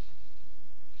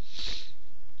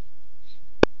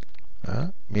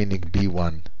 meaning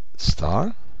B1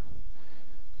 star,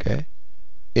 okay,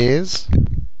 is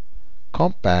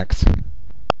compact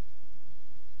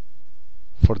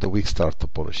for the weak star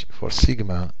topology, for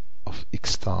sigma of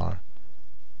X star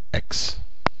X.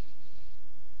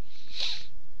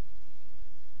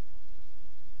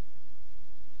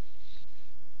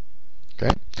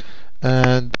 Okay,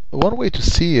 and one way to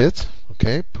see it,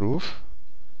 okay, proof,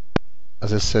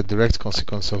 as I said, direct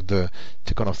consequence of the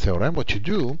Tikhonov theorem. What you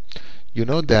do, you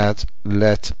know that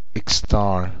let X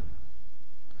star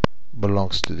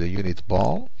belongs to the unit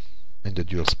ball in the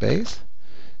dual space.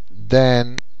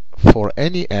 Then for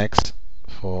any x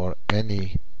in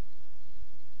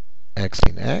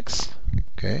x,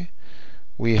 okay,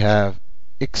 we have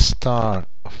X star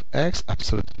of x,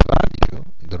 absolute value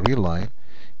in the real line,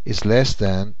 is less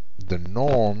than the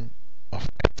norm of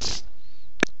x.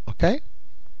 Okay,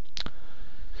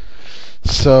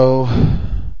 so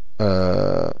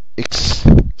X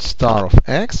star of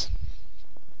x,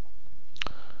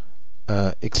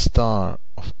 X star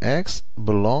of x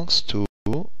belongs to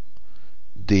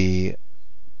the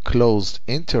closed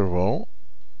interval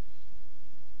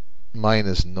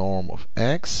minus norm of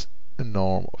x,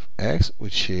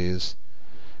 which is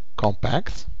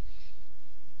compact.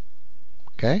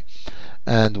 Okay,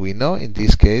 and we know in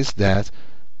this case that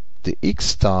the X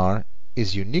star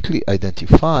is uniquely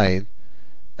identified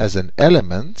as an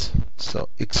element, so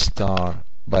X star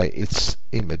by its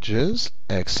images,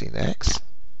 x in x,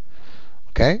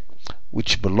 okay,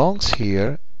 which belongs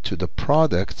here to the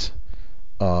product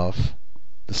of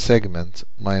the segment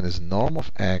minus norm of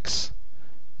x,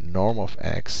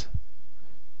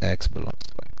 x belongs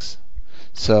to x.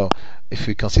 So if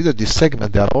we consider this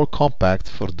segment, they are all compact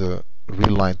for the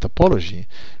real line topology,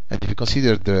 and if you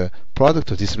consider the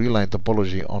product of this real line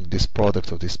topology on this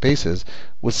product of these spaces,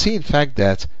 we'll see in fact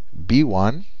that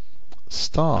B1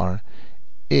 star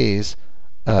is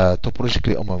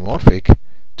topologically homomorphic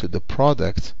to the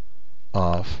product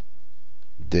of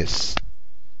this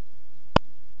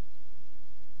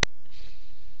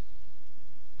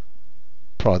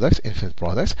product, infinite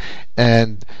products,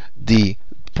 and the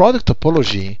product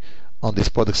topology on this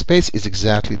product space is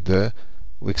exactly the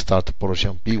weak star topology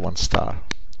on B1 star.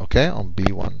 Okay, on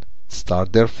B1 star.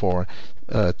 Therefore,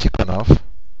 Tikhonov,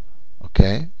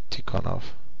 okay,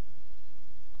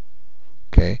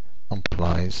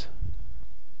 implies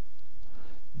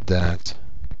that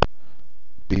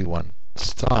B1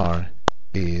 star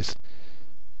is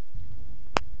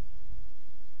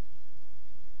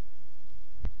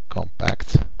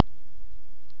compact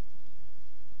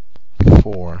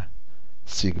for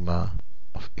sigma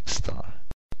of X star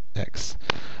X.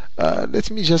 Let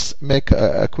me just make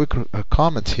a quick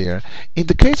comment here. In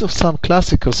the case of some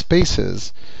classical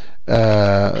spaces,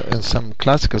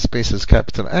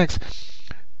 capital X,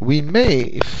 we may,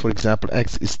 if for example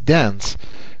X is dense,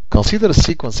 consider a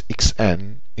sequence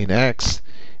Xn in X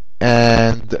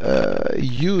and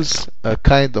use a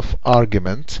kind of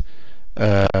argument,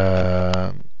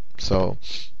 a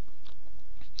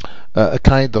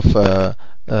kind of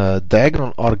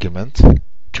diagonal argument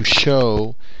to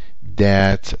show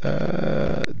that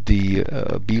the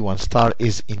B1 star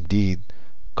is indeed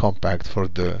compact for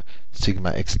the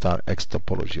sigma X star X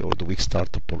topology, or the weak star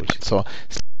topology. So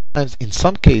sometimes in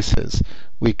some cases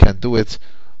we can do it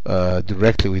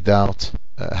directly without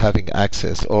having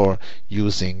access or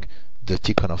using the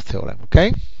Tikhonov theorem.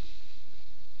 Okay.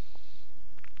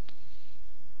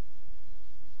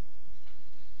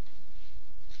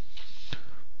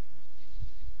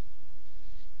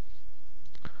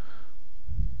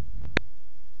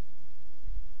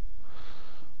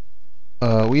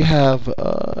 We have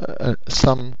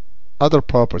some other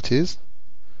properties,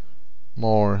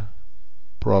 more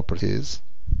properties.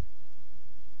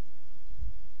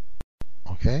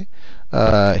 Okay.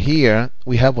 Here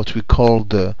we have what we call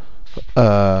the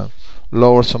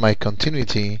lower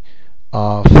semi-continuity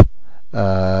of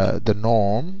the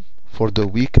norm for the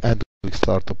weak and weak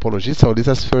star topology. So let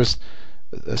us first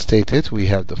state it. We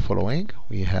have the following.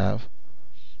 We have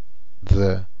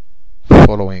the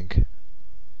following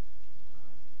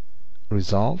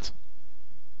result.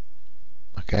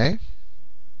 Okay.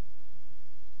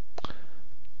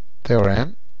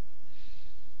 Theorem.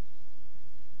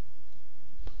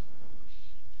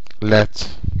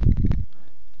 Let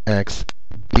X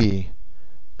be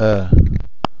a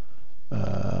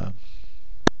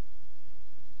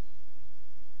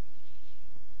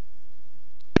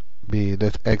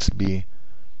let X be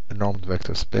a normed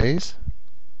vector space.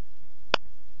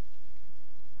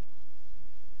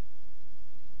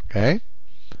 Okay.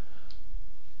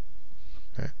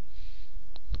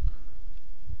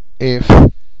 If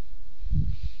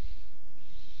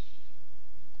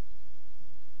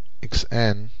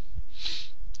Xn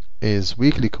is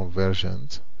weakly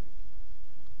convergent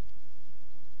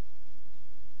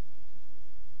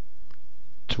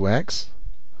to X,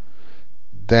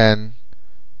 then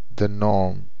the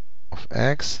norm of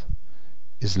X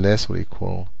is less or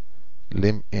equal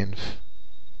lim inf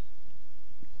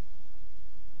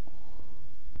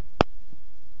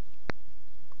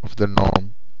of the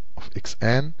norm of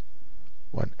Xn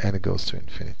when n goes to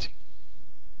infinity.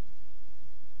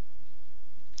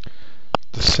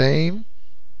 The same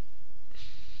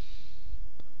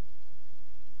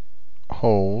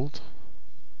hold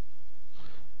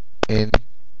in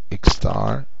X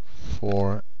star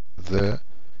for the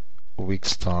weak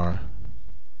star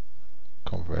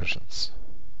convergence.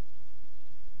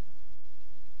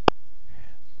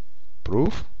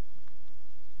 Proof.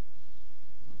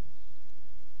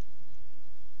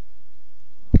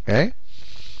 Okay.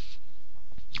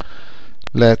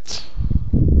 Let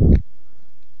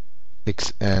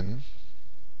Xn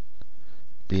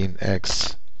be in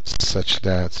X such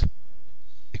that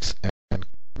Xn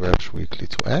converge weakly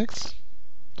to X.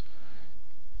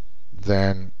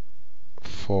 Then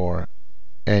for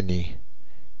any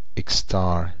X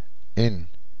star in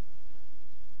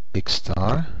X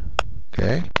star,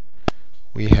 okay,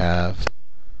 we have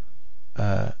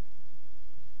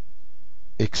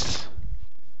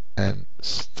Xn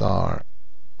star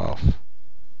of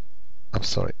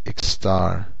X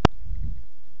star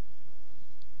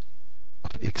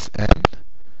of Xn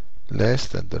less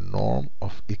than the norm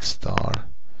of X star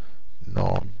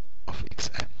norm of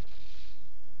Xn.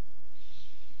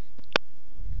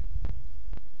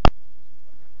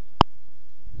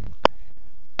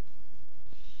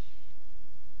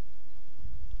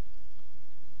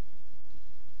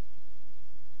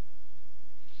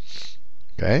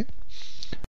 Okay.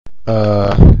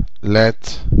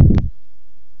 Let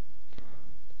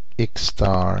X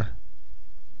star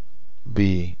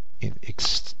be in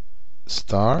X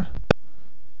star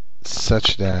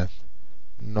such that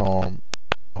norm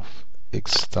of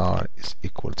X star is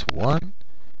equal to 1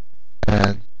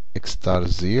 and X star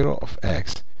 0 of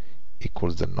X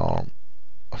equals the norm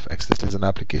of X. This is an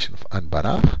application of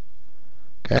Banach.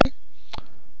 Okay.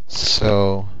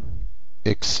 So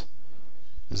X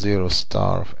 0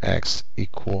 star of X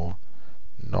equal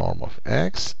norm of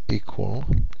X equal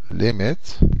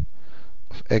limit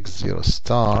of X0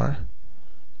 star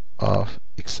of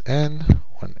Xn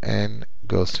when n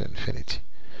goes to infinity,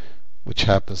 which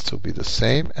happens to be the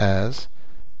same as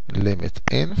limit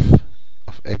inf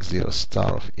of X0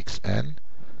 star of Xn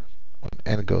when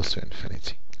n goes to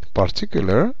infinity. In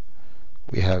particular,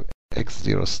 we have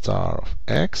X0 star of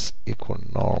X equal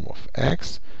norm of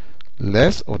X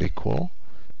less or equal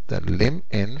than lim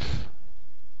inf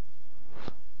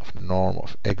of norm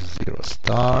of X0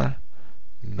 star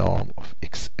norm of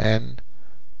Xn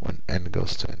when n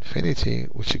goes to infinity,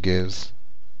 which gives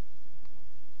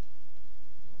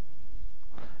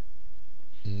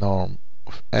norm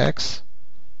of X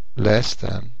less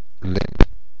than lim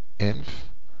inf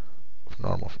of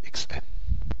norm of Xn.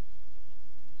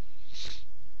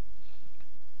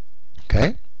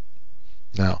 Okay.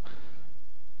 Now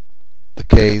the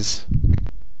case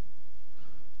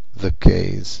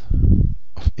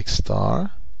of X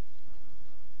star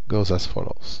goes as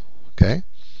follows. Okay.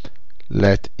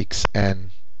 let xn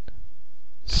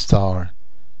star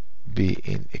be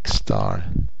in x star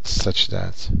such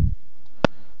that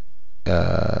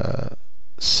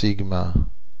sigma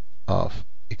of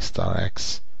x star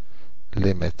x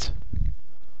limit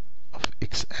of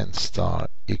xn star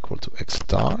equal to x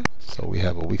star. So we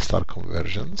have a weak star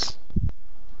convergence.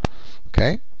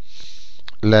 Okay.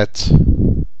 Let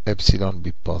epsilon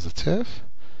be positive.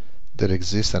 There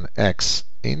exists an x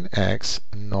in x,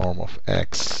 norm of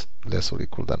x less or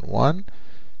equal than 1,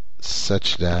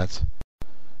 such that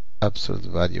absolute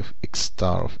value of x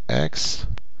star of x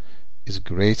is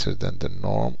greater than the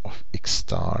norm of x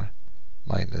star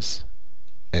minus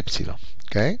epsilon.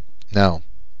 Okay. Now,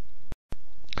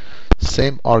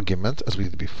 same argument as we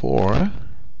did before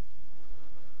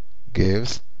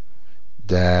gives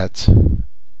that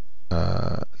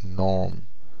norm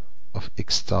of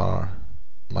x star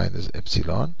minus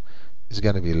epsilon is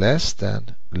going to be less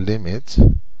than limit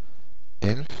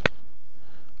inf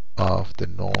of the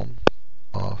norm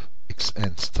of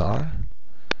xn star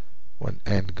when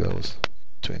n goes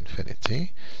to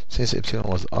infinity. Since epsilon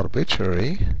was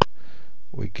arbitrary,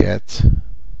 we get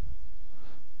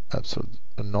absolute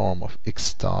norm of x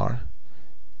star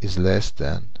is less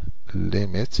than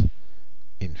limit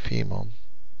infimum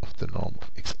of the norm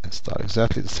of xn star,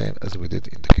 exactly the same as we did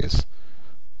in the case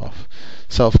of.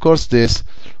 So of course this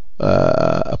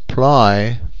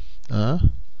apply.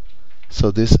 So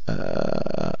this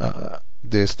there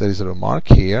is a remark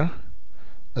here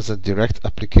as a direct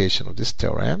application of this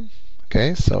theorem.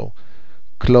 Okay, so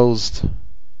closed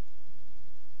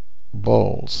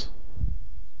balls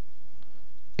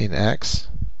in X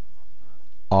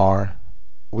are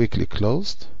weakly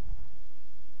closed,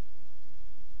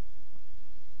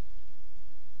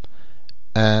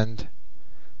 and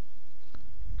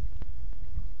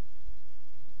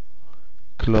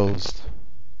closed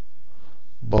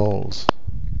balls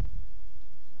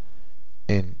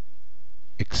in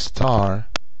X star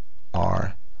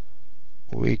are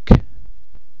weak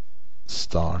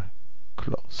star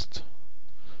closed.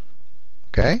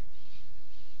 Okay.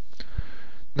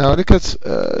 Now look at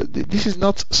this is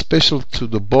not special to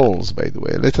the balls, by the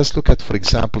way. Let us look at, for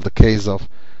example, the case of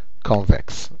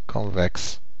convex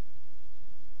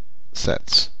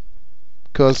sets.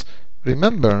 Because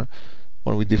remember,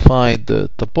 when we defined the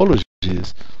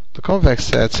topologies, the convex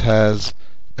sets has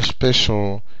a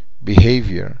special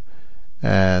behavior,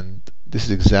 and this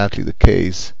is exactly the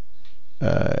case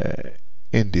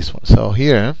in this one. So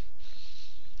here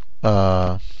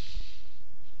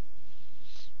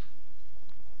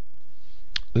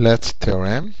let's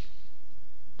theorem.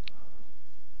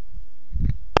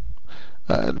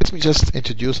 Let me just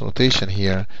introduce a notation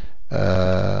here.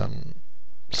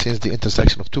 Since the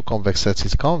intersection of two convex sets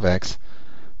is convex,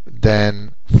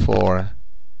 then for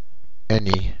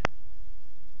any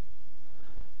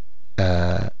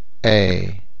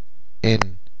A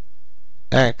in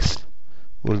X,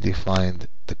 we'll define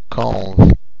the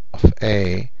conv of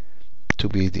A to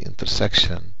be the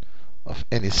intersection of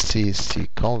any C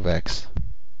convex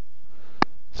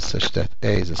such that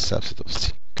A is a subset of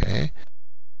C. Okay,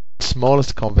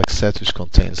 smallest convex set which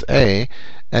contains A,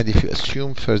 and if you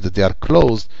assume first that they are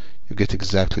closed, you get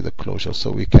exactly the closure. So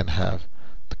we can have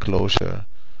the closure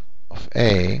of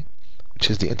A, which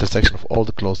is the intersection of all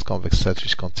the closed convex sets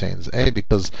which contains A,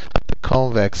 because the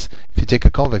convex, if you take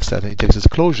a convex set and it takes its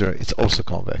closure, it's also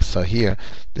convex. So here,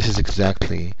 this is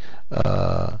exactly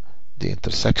the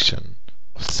intersection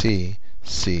of C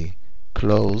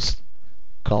closed,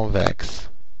 convex,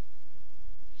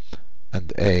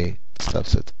 and A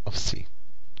subset of C.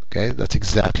 Okay, that's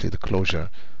exactly the closure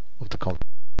of the convex.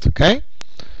 Okay,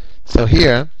 so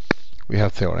here we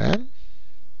have theorem.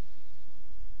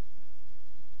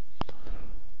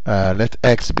 Let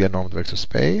X be a normed vector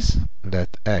space.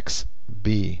 Let X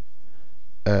be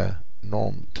a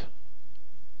normed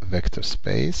vector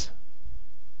space.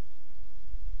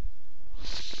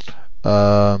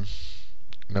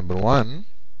 Number one.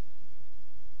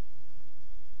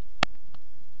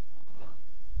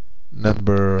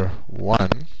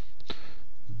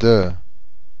 The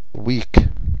weak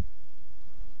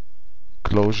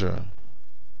closure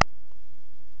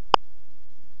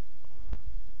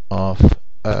of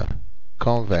a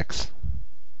convex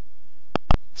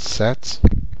set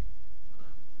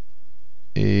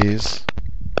is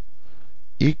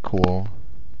equal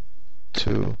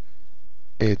to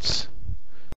its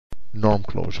norm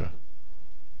closure.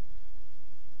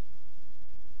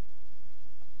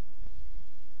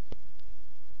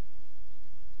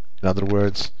 In other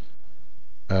words,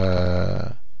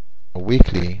 a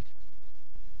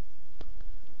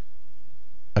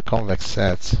convex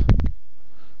set,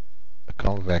 a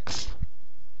convex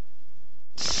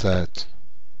set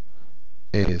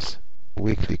is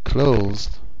weakly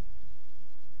closed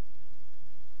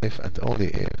if and only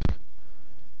if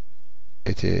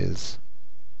it is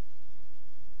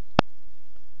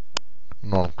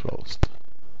non-closed.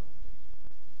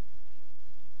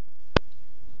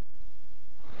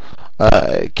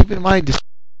 Keep in mind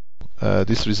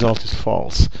this result is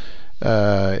false.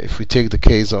 If we take the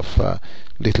case of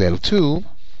little l2,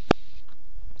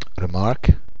 remark,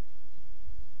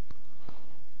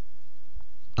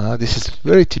 this is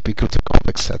very typical to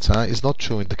convex sets. It's not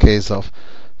true in the case of,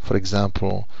 for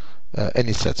example,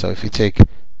 any set. So if you take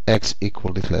x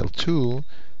equal little l2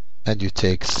 and you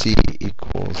take c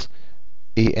equals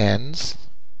ens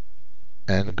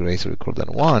n greater or equal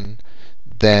than 1,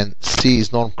 then C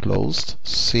is norm-closed.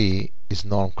 C is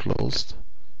norm-closed.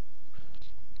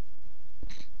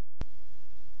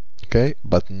 Okay,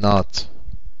 but not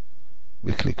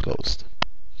weakly closed,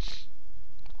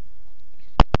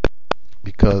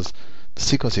 because the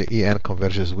sequence here En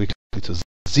converges weakly to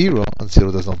 0, and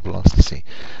 0 does not belong to C.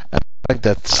 And the fact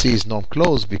that C is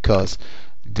norm-closed because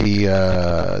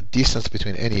the distance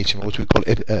between any each, what we call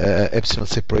epsilon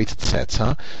separated sets,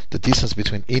 the distance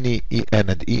between any En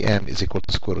and Em is equal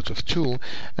to square root of 2,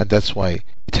 and that's why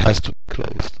it has to be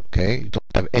closed. Okay, you don't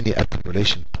have any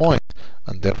accumulation point,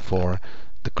 and therefore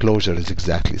the closure is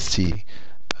exactly C,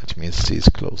 which means C is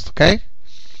closed. Okay,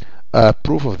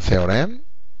 proof of the theorem.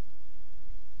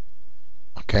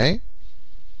 Okay,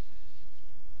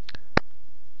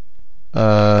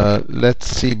 let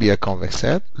C be a convex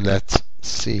set. Let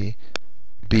C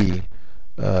be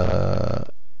a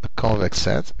convex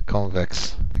set, a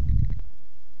convex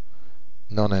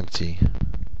non-empty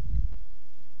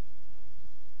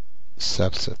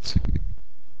subset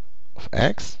of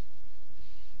X.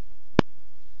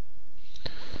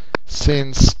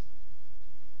 Since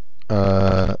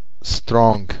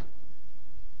strong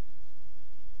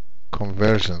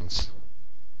convergence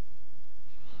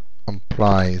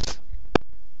implies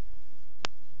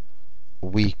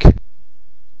weak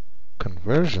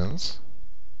convergence,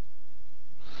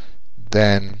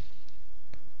 then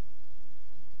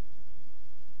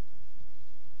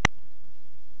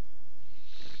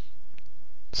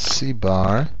C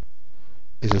bar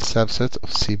is a subset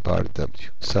of C bar W.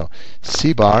 So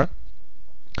C bar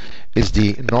is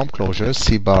the norm closure,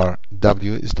 C bar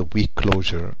W is the weak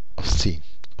closure of C.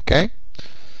 Okay?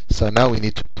 So now we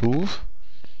need to prove,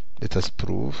 let us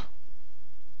prove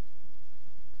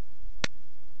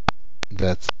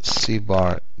that C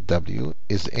bar W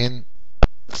is in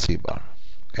C bar.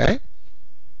 Okay?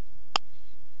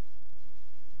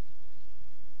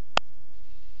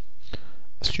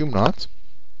 Assume not,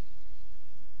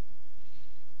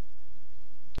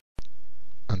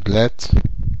 and let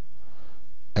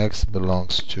X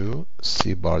belongs to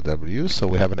C bar W. So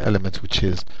we have an element which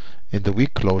is in the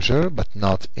weak closure but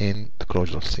not in the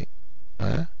closure of C.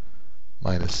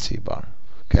 Minus C bar.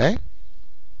 Okay?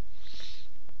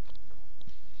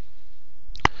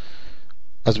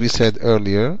 As we said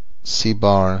earlier, C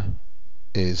bar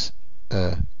is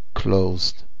a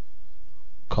closed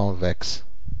convex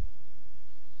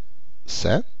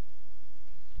set.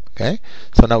 Okay,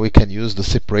 so now we can use the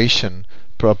separation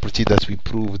property that we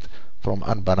proved from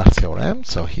Banach theorem.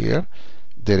 So here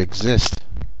there exists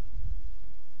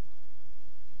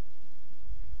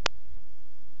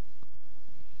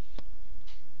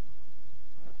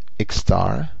X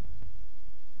star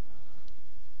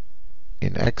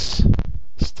in X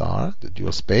star, the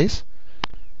dual space,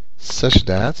 such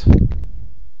that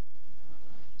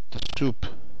the sup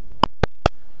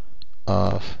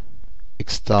of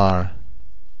X star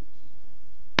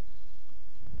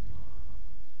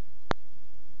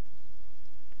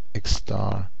X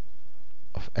star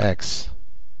of X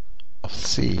of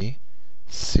C,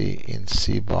 C in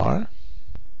C bar,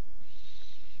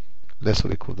 less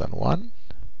or equal than 1,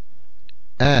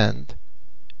 and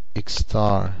X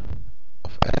star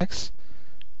of X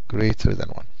greater than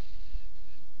 1.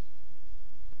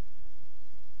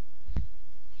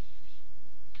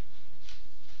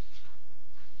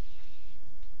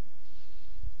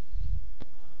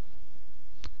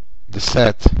 The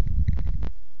set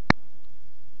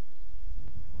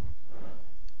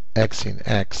X in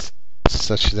X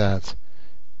such that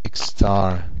X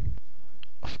star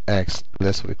of X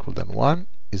less or equal than 1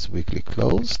 is weakly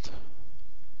closed.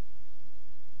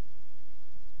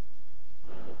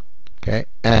 Okay,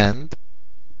 and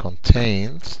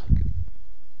contains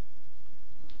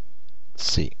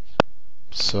C.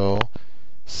 So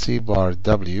C bar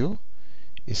W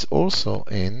is also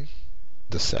in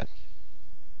the set.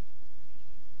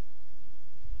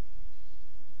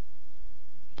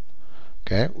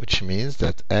 okay, which means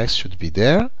that x should be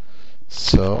there,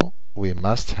 so we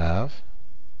must have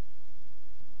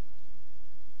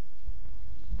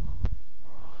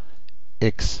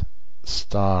x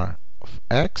star of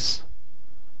x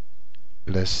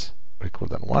less or equal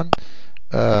than 1.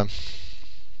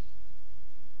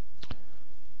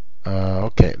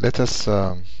 Okay, let us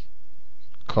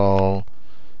call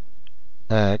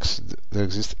x, there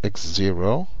exists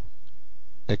x0,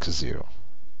 x0.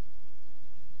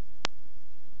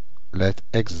 Let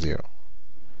x0.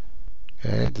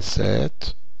 Okay, the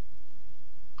set.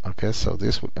 Okay, so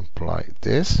this will imply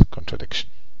this contradiction,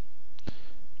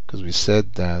 because we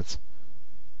said that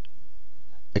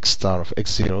x star of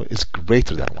x0 is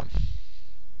greater than 1.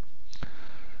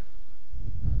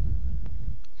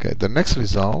 Okay, the next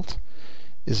result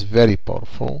is very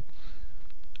powerful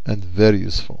and very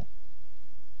useful.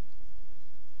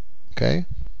 Okay,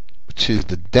 which is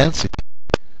the density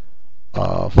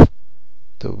of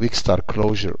the weak star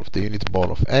closure of the unit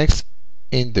ball of x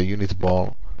in the unit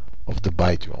ball of the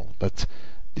bidual. But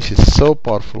this is so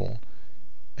powerful,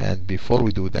 and before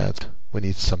we do that, we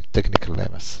need some technical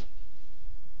lemmas.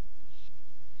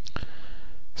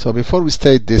 So before we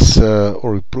state this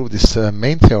or we prove this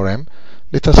main theorem,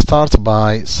 let us start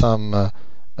by some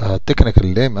technical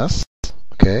lemmas.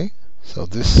 Okay, so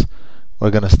this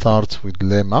we're going to start with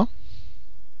lemma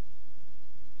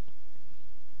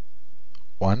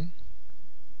 1.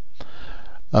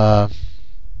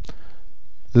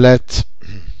 Let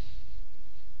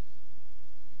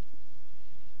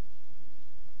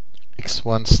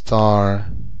x1 star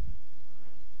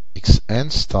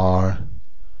xn star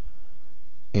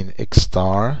in x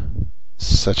star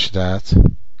such that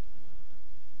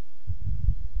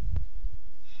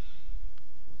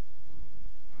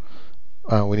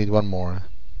we need one more,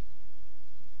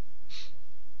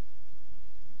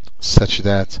 such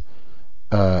that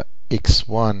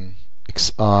x1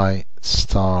 xi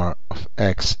star of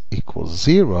x equals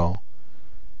 0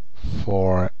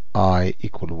 for I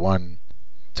equal 1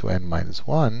 to n minus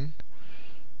 1,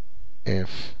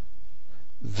 if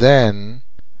then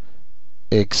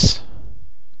xn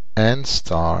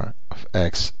star of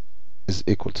x is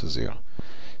equal to 0.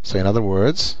 So in other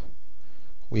words,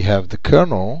 we have the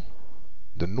kernel,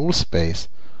 the null space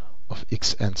of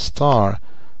xn star,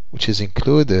 which is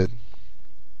included,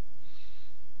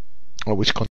 or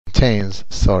which contains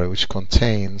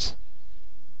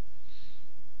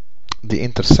the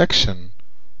intersection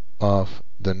of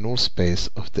the null space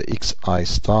of the xi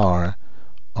star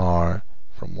are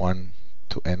from 1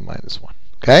 to n minus 1.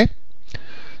 Okay?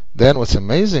 Then what's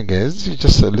amazing is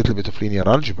just a little bit of linear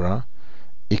algebra.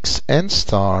 Xn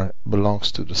star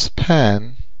belongs to the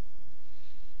span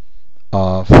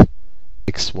of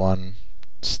x1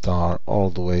 star all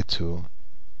the way to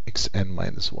xn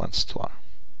minus 1 star.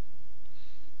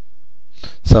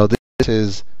 So this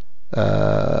is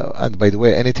and by the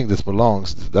way, anything that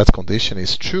belongs, that condition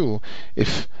is true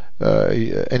if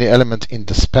any element in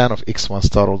the span of x1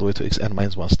 star all the way to xn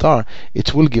minus 1 star,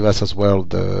 it will give us as well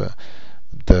the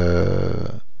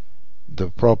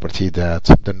property that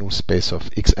the null space of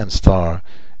xn star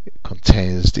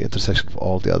contains the intersection of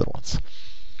all the other ones.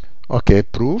 Okay,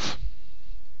 proof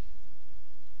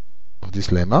of this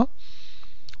lemma.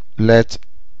 Let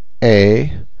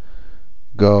A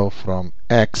go from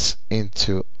x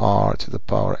into r to the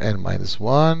power n minus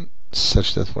 1,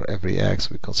 such that for every x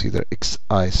we consider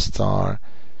xi star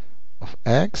of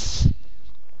x.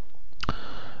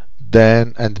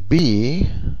 Then, and B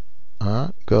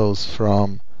goes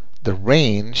from the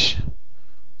range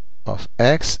of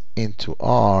x into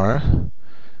r,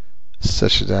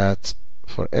 such that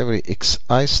for every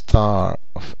xi star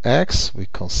of x we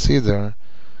consider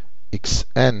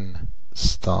xn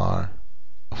star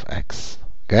of x.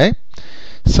 Okay,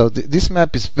 so this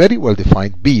map is very well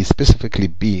defined. B, specifically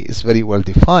B, is very well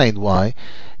defined. Why?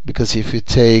 Because if you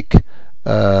take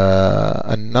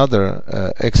another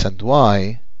x and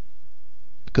y,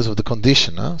 because of the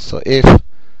condition, so if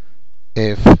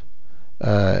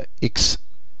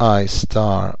xi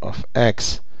star of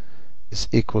x is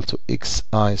equal to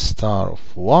xi star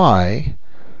of y,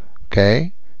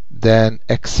 okay, then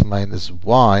x minus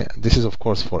y, this is of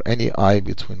course for any I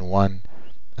between 1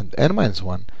 and n minus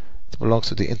 1, it belongs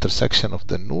to the intersection of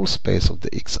the null space of the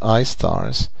xi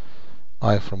stars,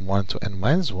 I from 1 to n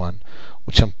minus 1,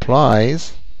 which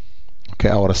implies, okay,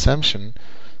 our assumption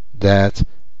that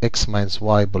x minus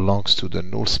y belongs to the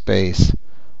null space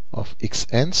of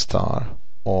xn star,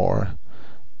 or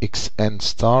xn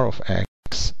star of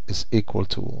x is equal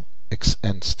to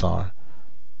xn star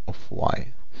of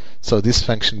y. So this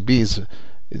function B is,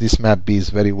 this map B is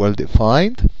very well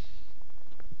defined.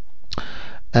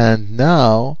 And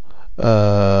now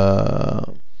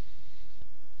and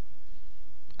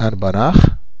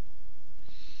Banach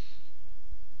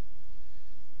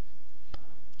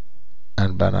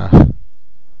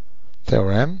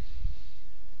theorem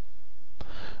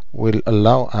will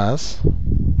allow us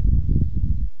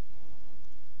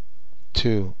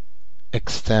to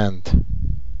extend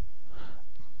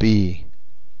b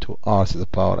to r to the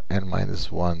power n minus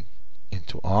 1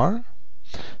 into r,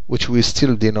 which we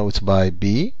still denote by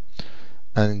b.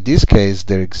 And in this case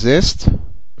there exists,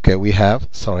 okay, we have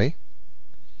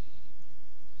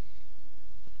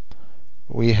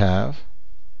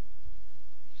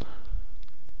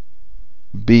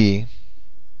b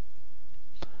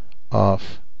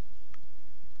of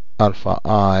alpha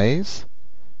i's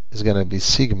is going to be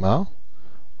sigma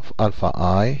of alpha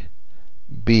I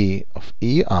b of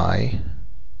ei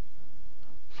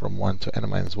from 1 to n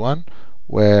minus 1,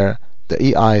 where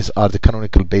the ei's are the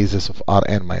canonical basis of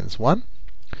Rn minus 1,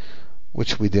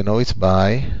 which we denote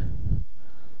by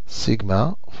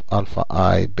sigma of alpha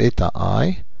I beta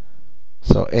I.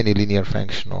 So any linear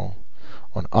functional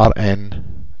on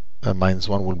Rn minus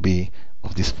 1 will be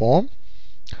of this form.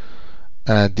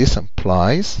 And this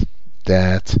implies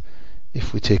that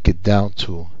if we take it down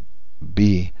to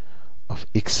b of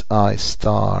xi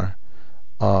star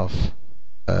of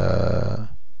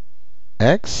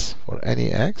x, for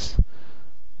any x,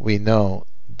 we know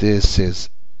this is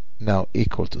now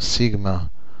equal to sigma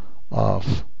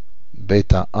of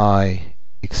beta I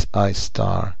xi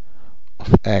star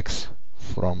of x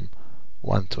from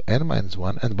 1 to n minus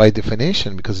 1, and by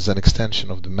definition, because it's an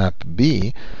extension of the map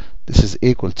B, this is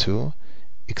equal to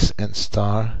xn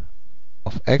star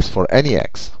of x for any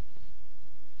x.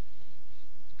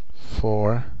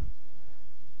 For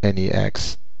any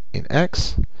x in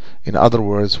x. In other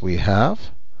words, we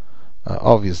have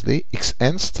obviously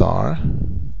xn star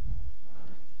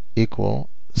equal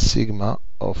sigma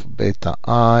of beta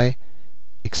I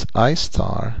xi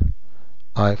star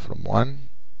I from 1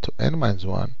 to n minus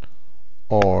 1,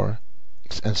 or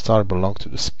xn star belong to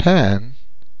the span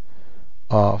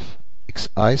of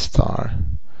xi star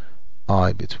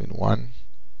I between 1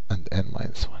 and n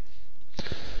minus 1.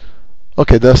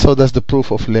 Okay, so that's the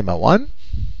proof of lemma 1.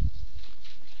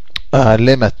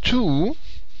 Lemma 2,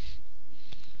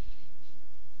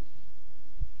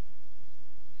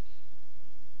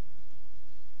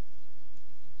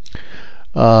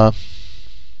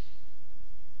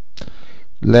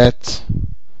 let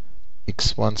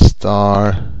x1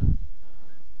 star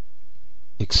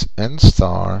xn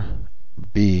star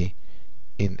be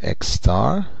in x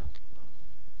star.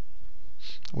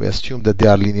 We assume that they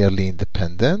are linearly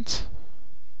independent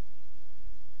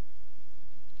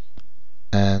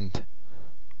and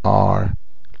are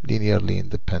linearly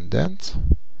independent.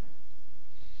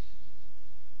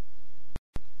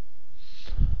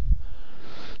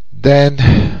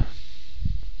 Then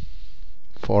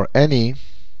for any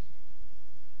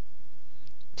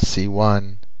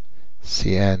C1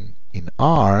 Cn in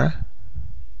R,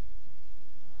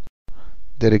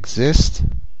 there exists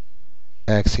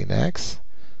x in x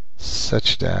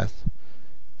such that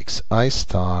xi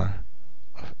star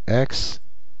of x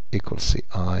equals ci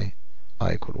I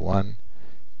equal 1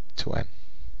 to n.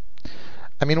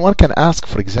 I mean, one can ask,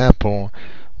 for example,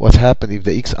 what happens if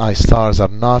the xi stars are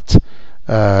not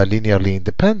linearly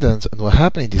independent, and what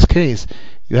happens in this case,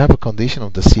 you have a condition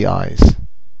of the ci's.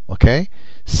 Okay,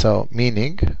 so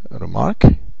meaning, remark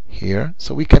here,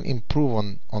 so we can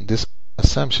improve on this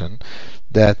assumption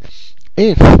that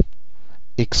if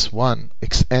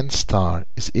xn star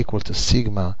is equal to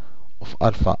sigma of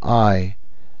alpha I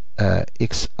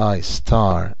xi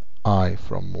star I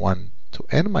from 1 to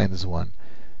n minus 1,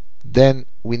 then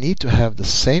we need to have the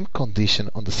same condition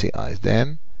on the ci's.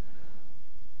 Then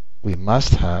we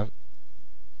must have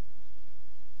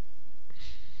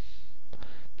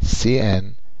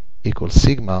Cn equals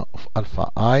sigma of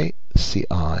alpha I ci.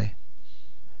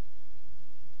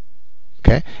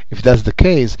 Okay, if that's the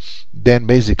case, then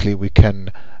basically we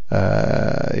can,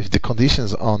 if the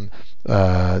conditions on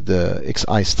the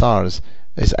xi stars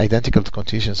is identical to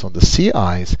conditions on the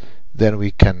ci's, then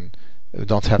we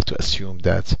don't have to assume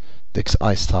that the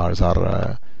xi stars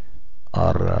are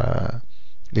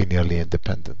linearly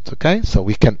independent. Okay, so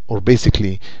we can, or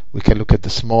basically we can look at the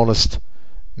smallest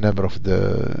number of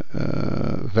the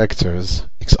vectors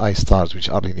xi stars which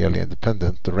are linearly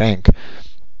independent, the rank,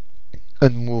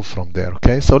 and move from there.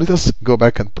 Okay, so let us go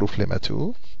back and prove lemma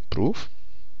 2. Proof.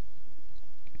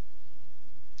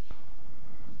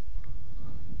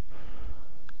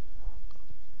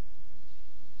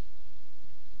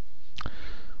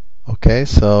 Okay,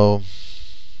 so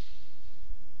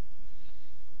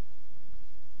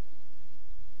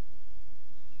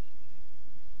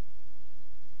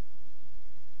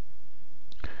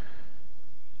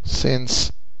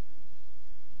since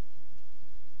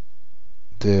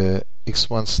the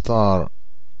x1 star,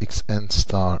 xn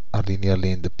star are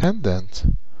linearly independent,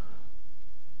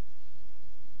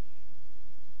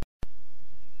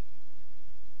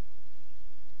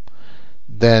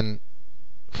 then,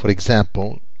 for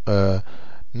example,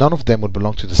 none of them will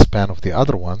belong to the span of the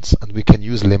other ones, and we can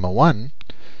use lemma 1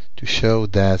 to show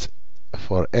that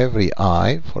for every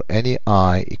I, for any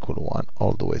I equal 1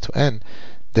 all the way to n,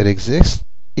 there exists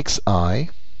xi,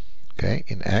 okay,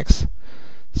 in x,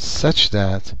 such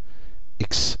that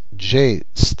xj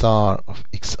star of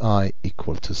xi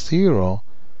equal to 0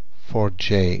 for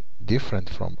j different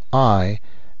from I,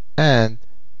 and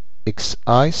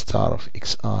xi star of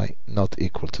xi not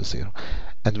equal to 0.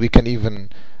 And we can even,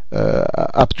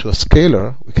 up to a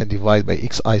scalar, we can divide by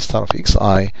xi star of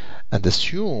xi and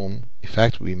assume, in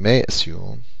fact we may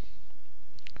assume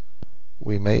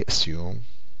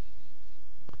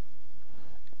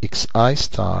xi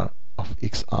star of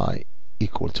xi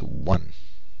equal to 1.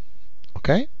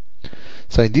 Okay?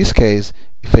 So in this case,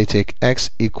 if I take x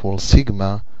equals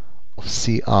sigma of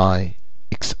ci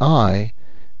xi,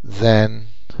 then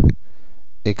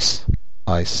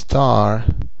xi star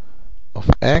of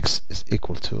x is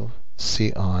equal to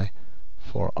ci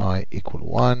for I equal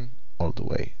 1 all the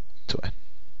way to n.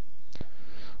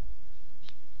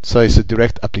 So it's a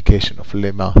direct application of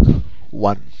lemma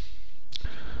 1.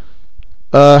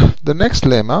 The next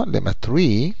lemma, lemma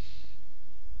 3,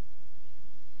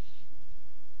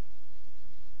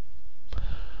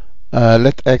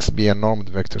 let X be a normed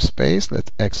vector space.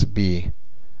 Let X be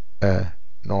a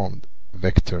normed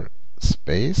vector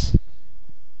space.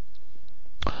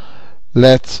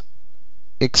 Let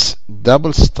X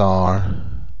double star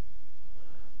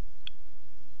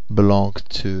belong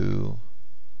to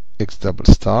X double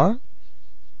star.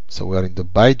 So we are in the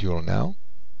bidual now.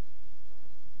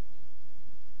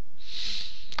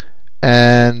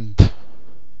 And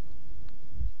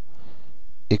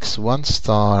X1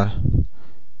 star,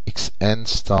 Xn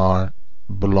star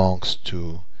belongs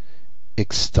to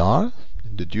X star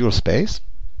in the dual space.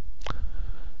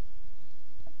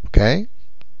 Okay.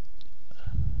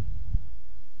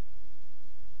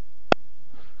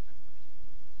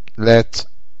 Let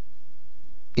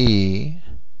E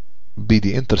be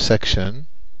the intersection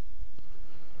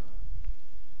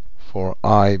for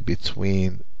I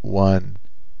between 1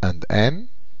 and n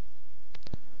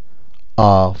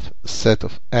of set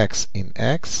of x in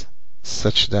x,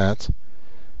 such that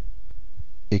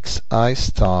xi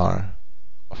star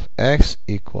of x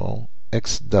equal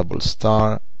x double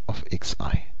star of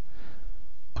xi.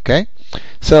 Okay,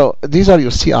 so these are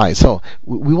your CI. So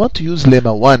we want to use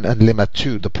lemma 1 and lemma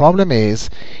 2. The problem is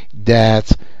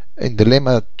that in the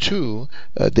lemma 2,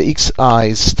 the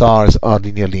xi stars are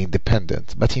linearly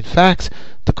independent. But in fact,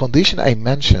 the condition I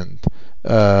mentioned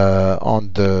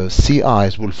on the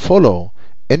CIs will follow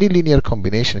any linear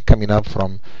combination coming up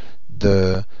from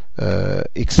the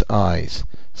xi's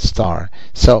star.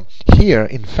 So here,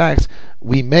 in fact,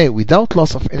 we may, without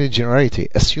loss of any generality,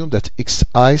 assume that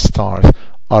xi stars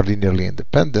are linearly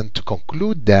independent to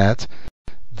conclude that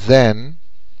then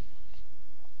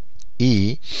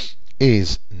E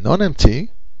is non-empty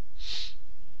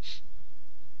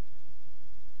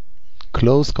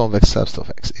closed convex subset of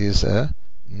X, is a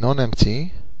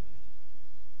non-empty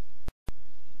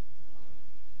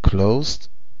closed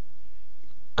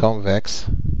convex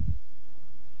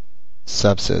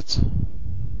subset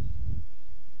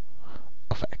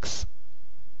of X.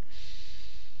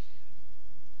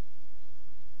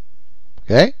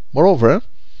 Okay? Moreover,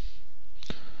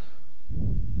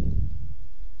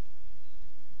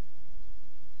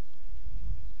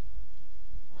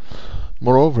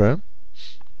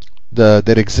 there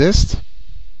exists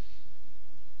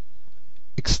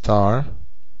X star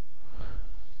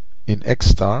in X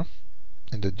star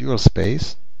in the dual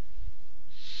space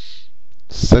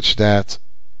such that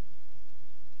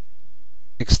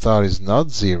X star is not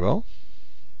 0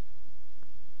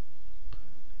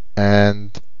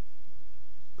 and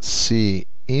C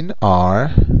in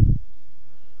R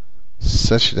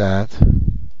such that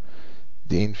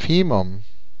the infimum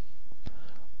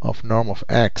of norm of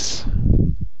X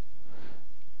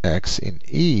in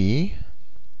E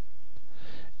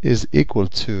is equal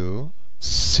to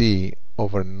C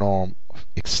over norm of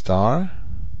X star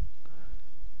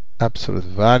absolute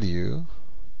value,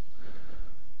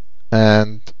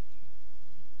 and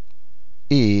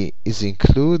E is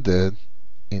included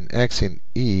in X in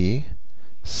E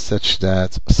such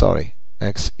that,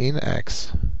 X in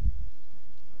X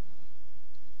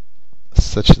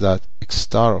such that X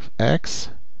star of X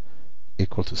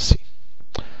equal to C.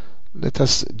 Let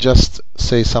us just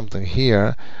say something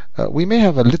here. we may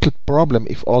have a little problem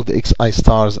if all the xi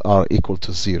stars are equal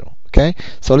to 0. Okay,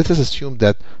 so let us assume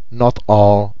that not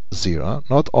all 0,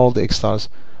 not all the x stars,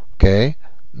 okay,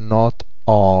 not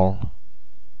all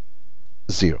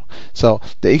 0. So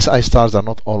the xi stars are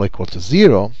not all equal to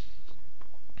 0,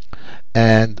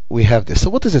 and we have this. So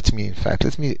what does it mean? In fact,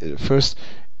 let me first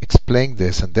explain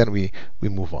this, and then we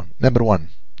move on. Number one,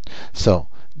 so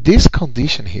this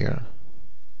condition here,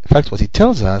 in fact, what it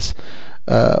tells us,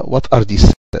 what are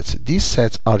these sets? These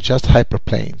sets are just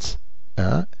hyperplanes,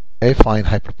 affine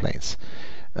hyperplanes,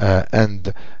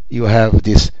 and you have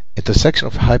this intersection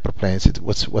of hyperplanes.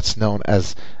 It's what's known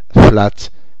as flat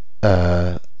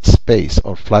space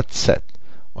or flat set.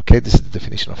 Okay, this is the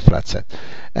definition of flat set,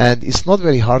 and it's not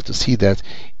very hard to see that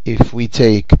if we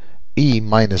take E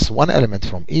minus one element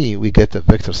from E, we get a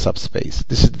vector subspace.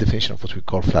 This is the definition of what we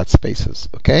call flat spaces.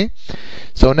 Okay,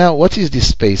 so now what is this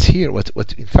space here?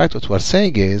 What in fact what we're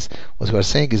saying is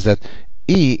that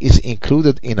E is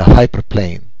included in a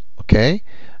hyperplane. Okay,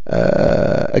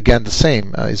 again the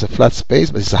same, is a flat space,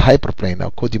 but it's a hyperplane now,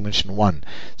 codimension 1.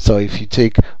 So if you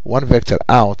take one vector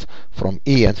out from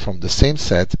E and from the same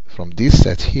set, from this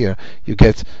set here, you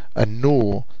get a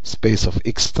null space of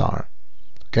x star.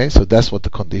 Okay, so that's what the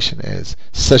condition is,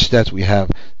 such that we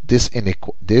have this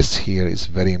this here is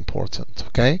very important,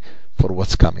 okay, for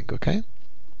what's coming. Okay,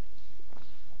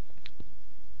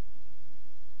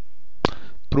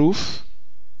 proof.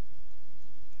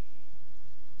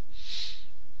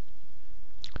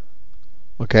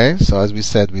 Okay, so as we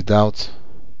said, without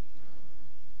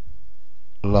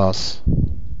loss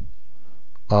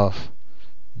of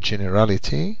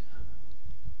generality,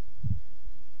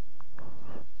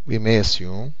 we may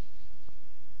assume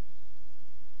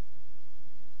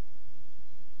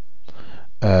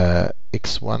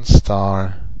x1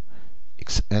 star,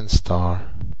 xn star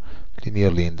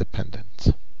linearly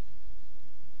independent.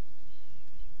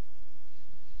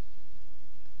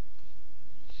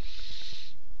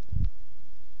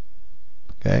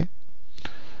 Okay,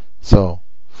 so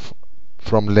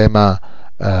from lemma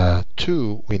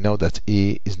 2 we know that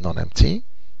E is non-empty.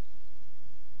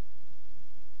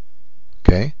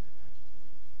 Okay,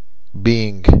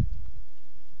 being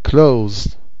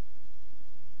closed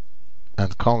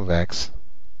and convex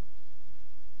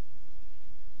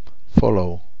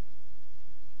follow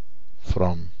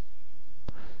from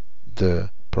the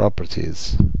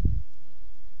properties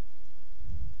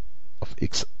of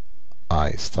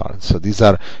xi star. So these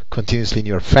are continuous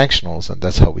linear functionals, and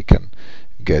that's how we can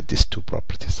get these two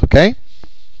properties. Okay,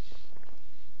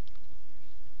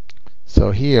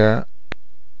 so here,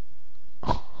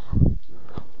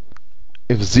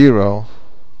 if 0,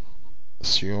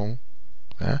 assume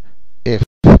if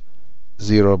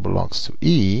 0 belongs to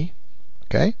E,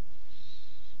 okay,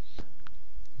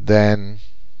 then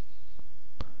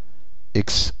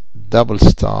x double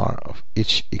star of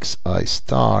each xi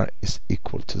star is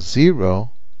equal to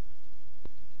 0.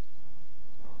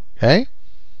 Okay,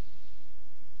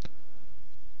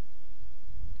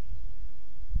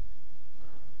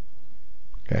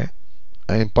 okay,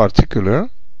 and in particular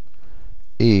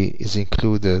E is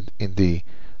included in the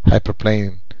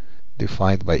hyperplane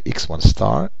defined by x1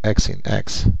 star, x in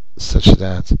x, such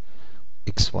that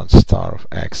x1 star of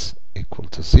x equal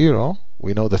to 0.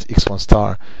 We know that x1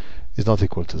 star is not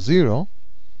equal to 0,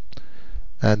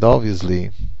 and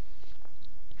obviously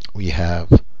we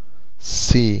have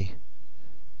C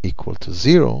equal to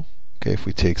 0. Okay, if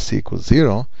we take C equals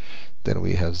 0, then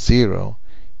we have 0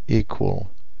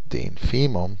 equal the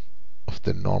infimum of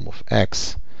the norm of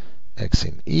x, x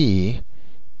in E,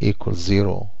 equals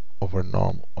 0 over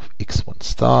norm of x1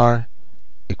 star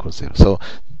equals 0. So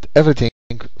everything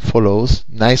follows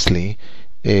nicely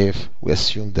if we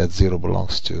assume that 0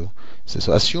 belongs to.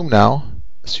 So assume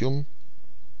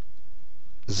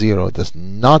 0 does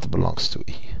not belongs to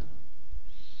E.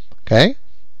 Okay,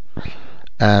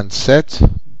 and set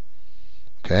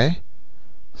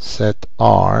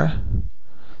R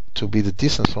to be the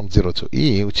distance from 0 to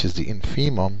E, which is the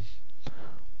infimum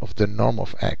of the norm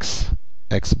of x.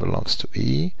 X belongs to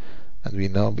E, and we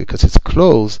know because it's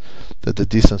closed that the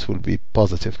distance will be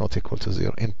positive, not equal to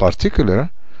 0. In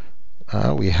particular,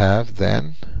 we have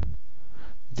then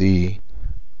the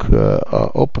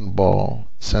open ball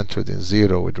centered in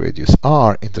 0 with radius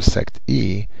r intersect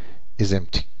E is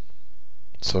empty.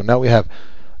 So now we have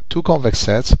two convex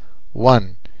sets.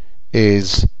 One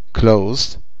is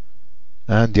closed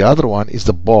and the other one is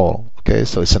the ball. Okay,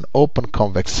 so it's an open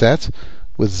convex set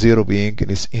with 0 being in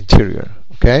its interior.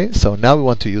 Okay, so now we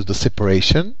want to use the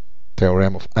separation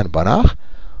theorem of Banach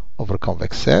over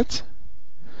convex set.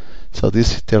 So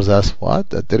this tells us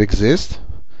what? That there exists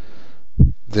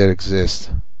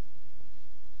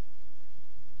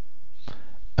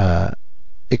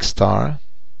x star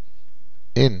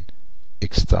in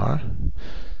x star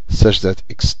such that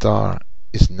x star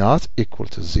is not equal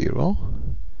to 0,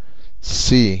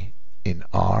 C in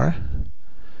R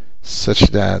such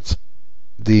that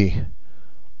the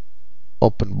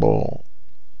open ball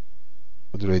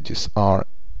with radius R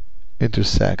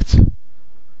intersects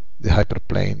the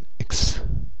hyperplane x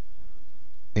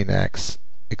in x,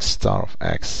 x star of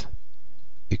x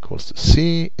equals to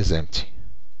C is empty.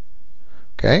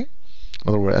 Okay? In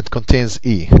other words, it contains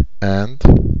E, and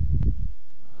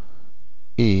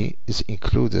E is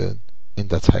included in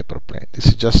that hyperplane. This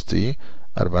is just the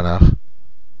Banach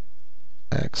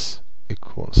x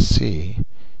equals C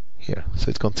here. So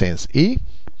it contains E.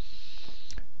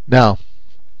 Now,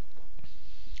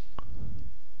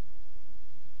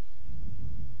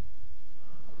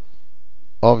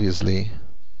 obviously,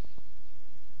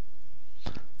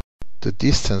 the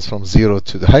distance from 0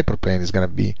 to the hyperplane is going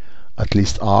to be at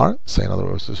least R. So in other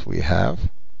words, we have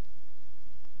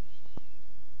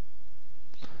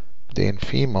the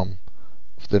infimum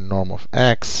of the norm of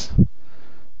x,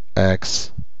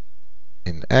 x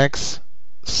in x,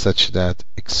 such that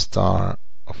x star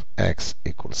of x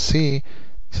equals C.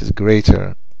 This is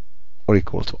greater or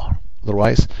equal to R.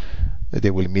 Otherwise,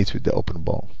 they will meet with the open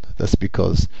ball. That's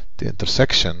because the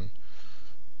intersection,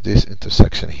 this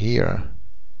intersection here,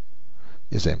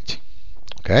 is empty.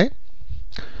 Okay?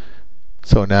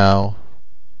 So now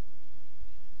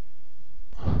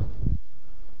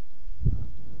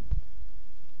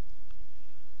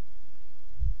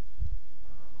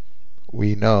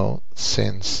we know,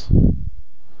 since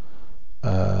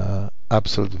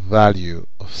absolute value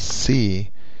of C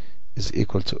is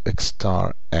equal to x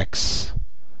star x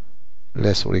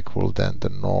less or equal than the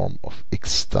norm of x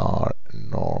star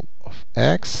norm of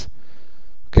x,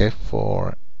 okay,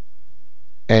 for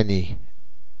any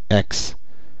x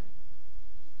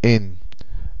in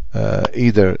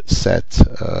either set,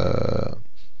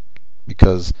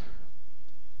 because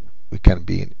we can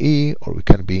be in E or we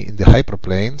can be in the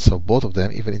hyperplane, so both of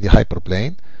them, even in the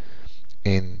hyperplane,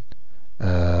 in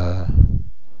the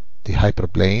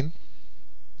hyperplane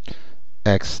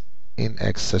x in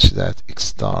x such that x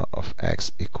star of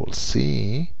x equals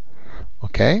C.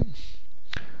 Okay,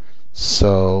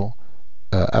 so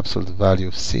absolute value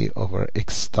of C over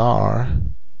x star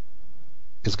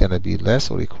is going to be less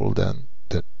or equal than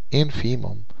the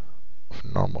infimum of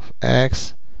norm of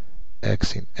x,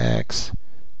 x in x,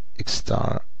 x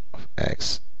star of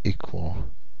x equal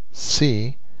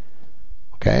C.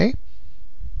 Okay,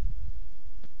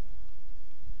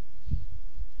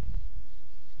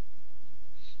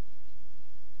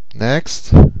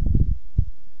 next,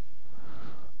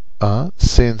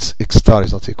 since x star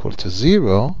is not equal to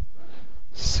 0,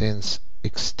 since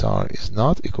x star is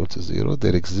not equal to 0,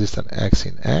 there exists an x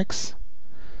in x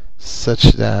such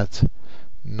that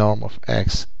norm of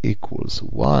x equals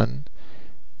 1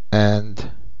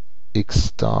 and x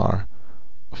star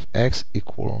of x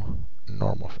equal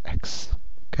norm of x.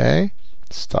 Okay,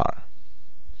 star.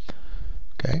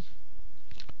 Okay,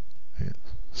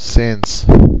 since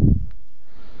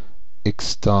x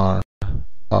star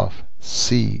of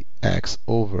cx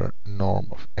over norm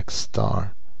of x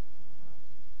star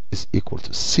is equal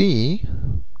to C,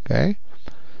 okay,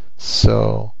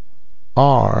 so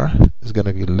R is going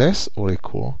to be less or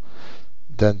equal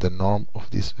than the norm of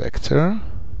this vector,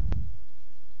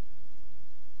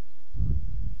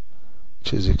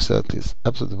 which is exactly the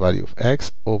absolute value of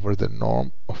x over the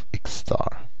norm of x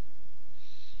star.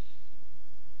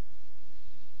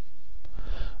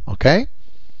 Okay,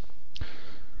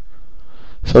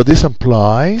 so this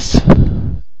implies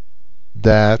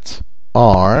that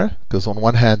R, because on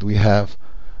one hand we have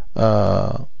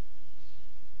on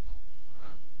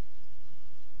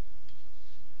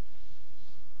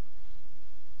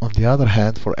the other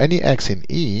hand, for any x in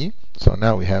E, so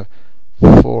now we have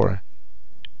for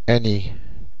any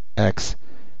x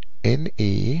in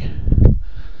E,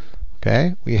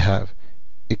 okay, we have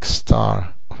x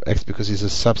star of x, because it's a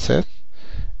subset,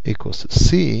 equals to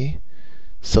C.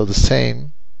 So the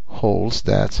same holds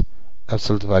that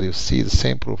absolute value of C, the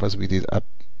same proof as we did up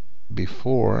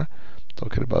before,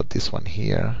 talking about this one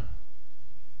here,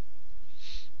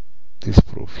 this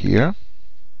proof here.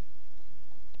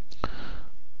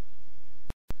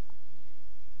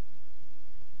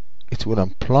 It will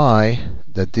imply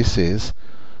that this is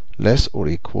less or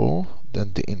equal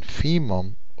than the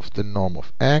infimum of the norm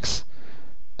of x,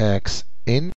 x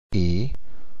in E,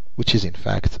 which is in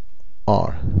fact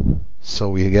R. So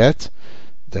we get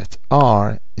that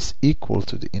R is equal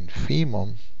to the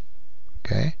infimum,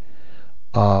 okay,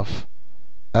 of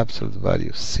absolute value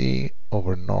of C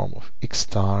over norm of x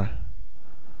star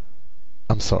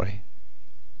I'm sorry,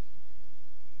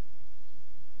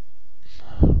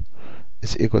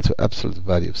 is equal to absolute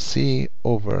value of C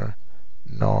over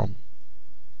norm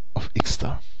of X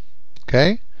star.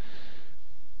 Okay?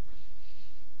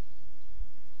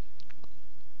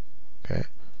 Okay,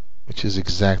 which is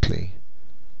exactly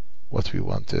what we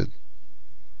wanted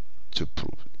to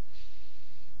prove.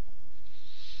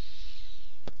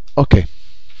 Okay,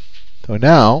 so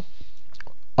now,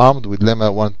 armed with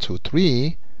lemma 1, 2,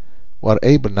 3, we're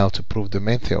able now to prove the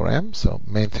main theorem. So,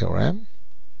 main theorem,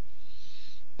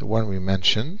 the one we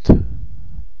mentioned.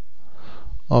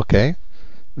 Okay,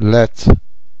 let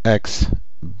X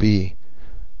be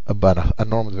a Banach, a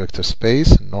normed vector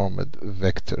space,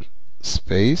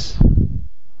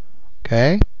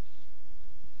 Okay.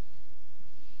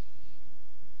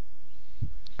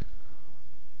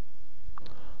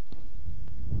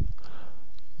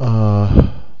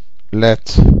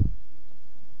 Let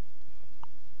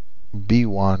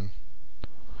B1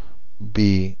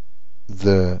 be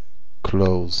the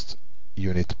closed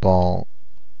unit ball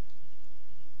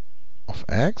of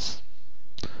X,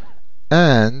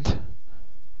 and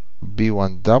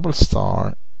B1 double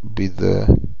star be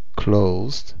the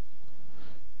closed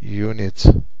unit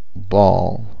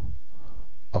ball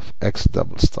of X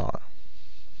double star.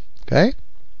 Okay?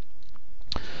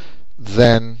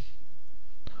 Then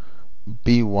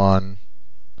B1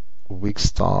 weak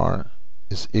star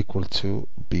is equal to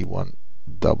B1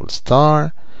 double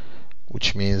star,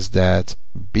 which means that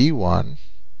B1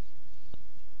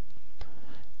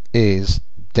 is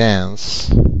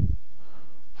dense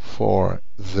for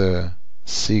the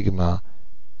sigma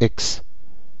X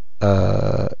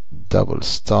double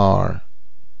star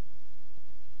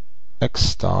X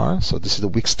star. So this is the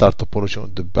weak star topology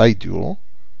on the bidual.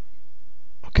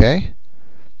 Okay?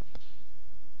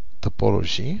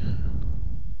 Topology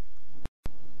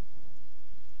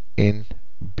in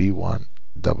B1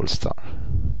 double star.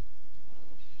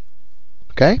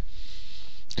 Okay?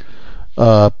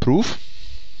 Proof.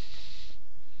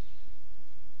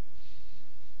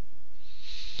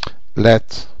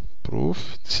 Let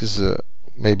proof. This is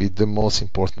maybe the most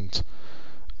important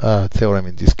theorem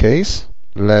in this case.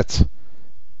 Let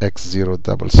X0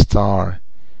 double star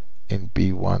in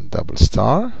B1 double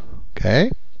star. Okay.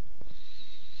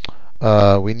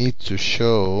 We need to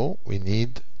show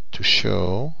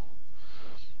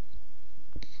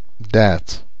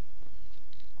that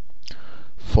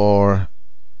for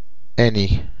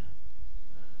any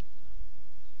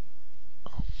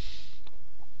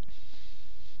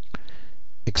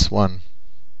x1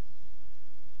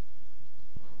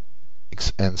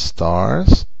 xn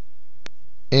stars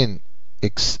in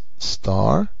X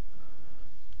star,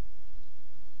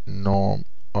 norm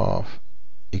of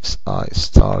xi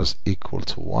stars equal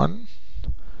to 1,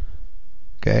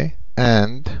 okay,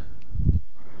 and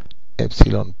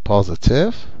epsilon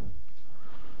positive,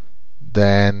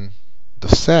 then the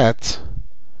set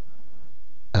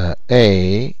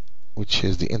A, which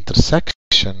is the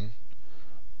intersection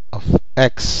of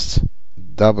X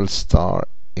double star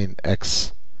in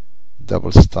X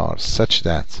double star, such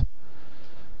that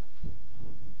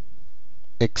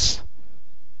X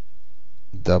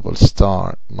double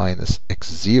star minus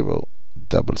X0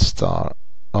 double star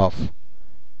of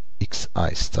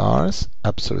xi stars,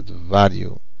 absolute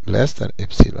value less than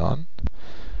epsilon,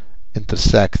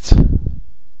 intersect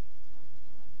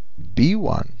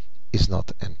B1 is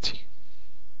not empty.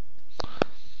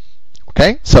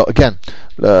 Okay, so again,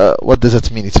 what does it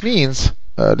mean? It means,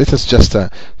 let us just,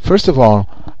 first of all,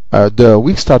 the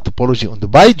weak star topology on the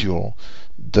bidual,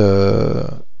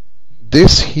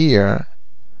 this here,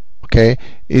 okay,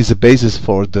 is the basis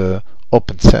for the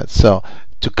open set. So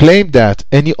to claim that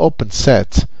any open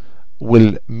set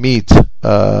will meet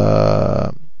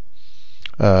the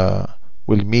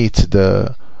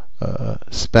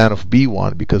span of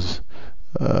B1, because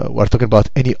we're talking about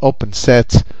any open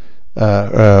set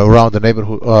around the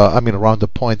neighborhood, around the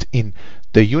point in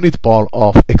the unit ball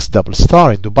of X double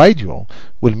star in the bidual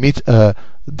will meet the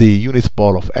unit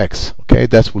ball of X. Okay,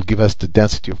 that will give us the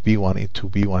density of B1 into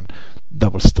B1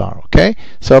 double star. Okay,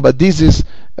 so but these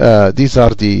are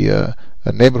the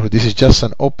neighborhood. This is just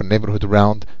an open neighborhood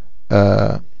around.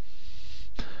 This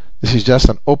is just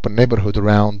an open neighborhood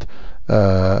around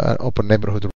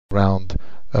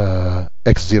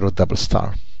X0 double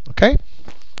star. Okay.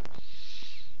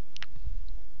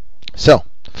 So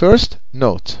first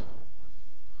note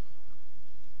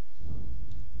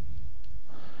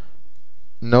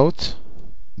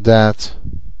that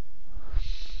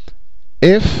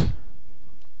if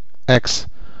X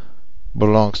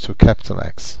belongs to capital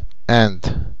X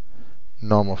and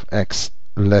norm of X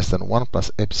less than 1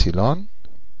 plus epsilon,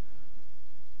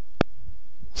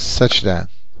 such that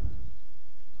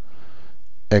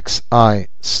xi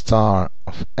star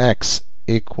of x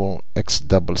equal x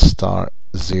double star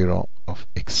 0 of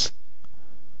xi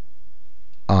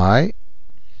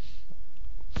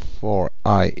for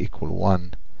I equal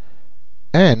 1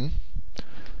 n,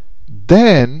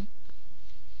 then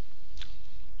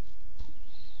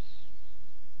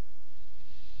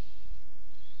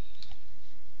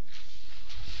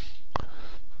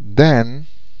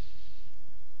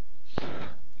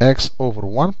x over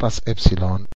 1 plus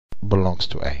epsilon belongs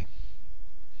to A.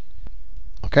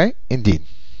 Okay? Indeed.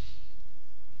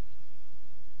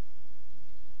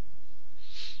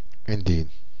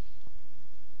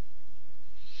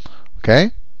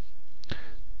 Okay?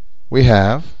 We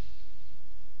have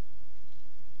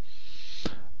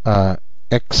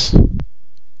x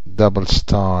double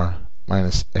star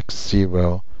minus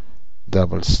x0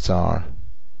 double star,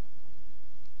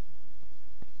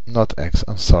 not x,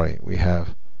 I'm sorry, we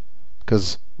have,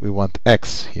 because we want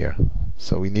x here,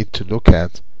 so we need to look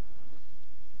at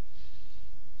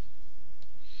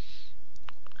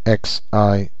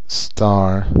xi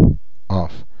star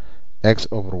of x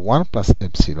over 1 plus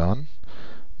epsilon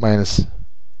minus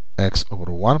x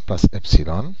over 1 plus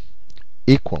epsilon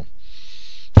equal.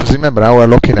 Because remember, now we're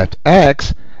looking at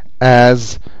x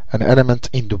as an element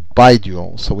in the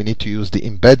bidual, so we need to use the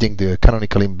embedding, the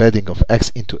canonical embedding of x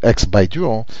into x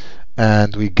bidual,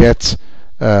 and we get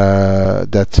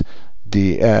that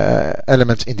the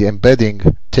element in the embedding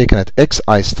taken at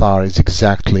xi star is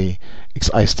exactly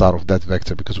xi star of that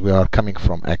vector, because we are coming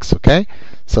from x. Okay,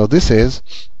 so this is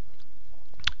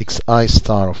xi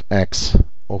star of x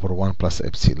over 1 plus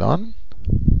epsilon.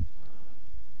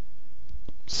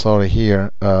 Sorry,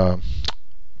 here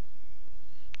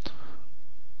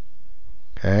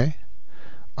okay,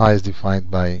 I is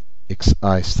defined by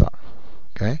xi star,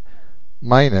 okay,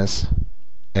 minus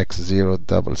x0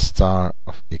 double star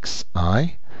of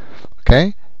xi,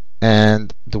 okay,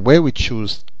 and the way we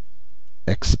choose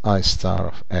xi star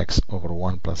of x over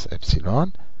 1 plus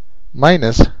epsilon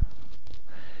minus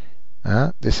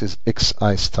this is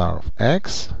xi star of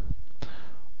x,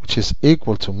 which is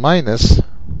equal to minus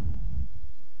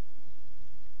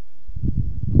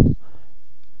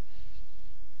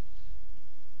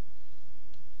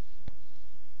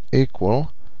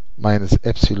equal minus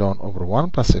epsilon over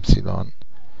 1 plus epsilon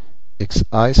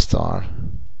xi star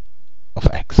of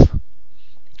x.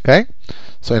 Okay,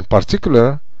 so in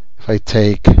particular, if I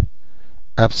take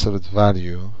absolute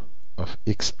value of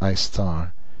xi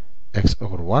star x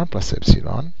over 1 plus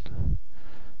epsilon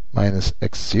minus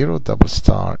x0 double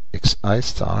star xi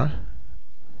star,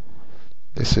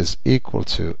 this is equal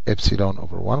to epsilon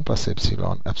over 1 plus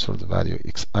epsilon absolute value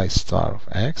xi star of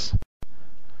x,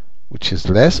 which is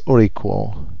less or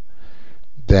equal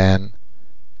than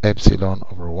epsilon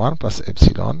over 1 plus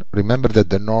epsilon. Remember that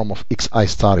the norm of xi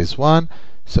star is 1,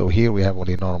 so here we have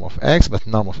only norm of x, but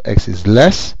norm of x is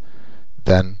less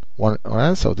than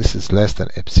 1, so this is less than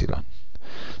epsilon.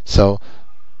 So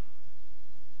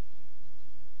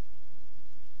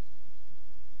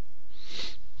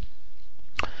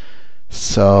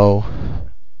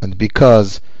and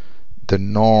because the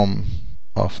norm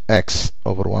of x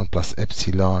over 1 plus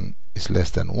epsilon is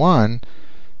less than 1,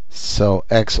 so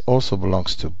x also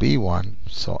belongs to B1,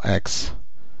 so x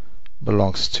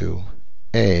belongs to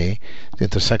A, the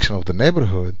intersection of the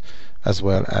neighborhood, as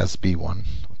well as B1,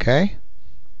 okay,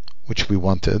 which we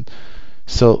wanted.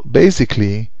 So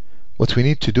basically what we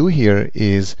need to do here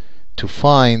is to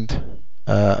find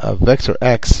a vector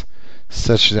x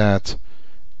such that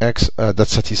x that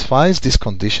satisfies this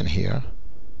condition here,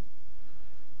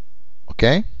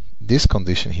 okay, this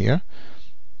condition here,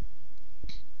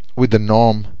 with the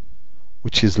norm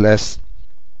which is less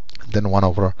than 1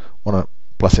 over 1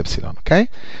 plus epsilon, okay,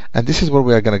 and this is where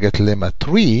we are going to get lemma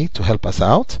 3 to help us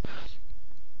out.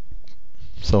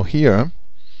 So here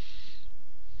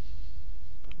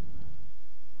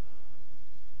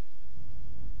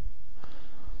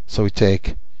we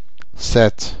take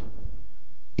set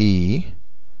E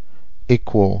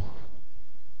equal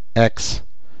x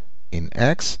in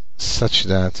x such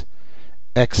that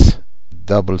x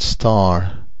double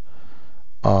star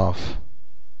of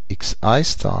xi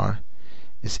star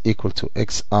is equal to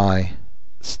xi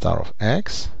star of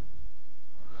x,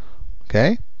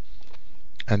 okay,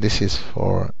 and this is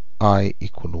for I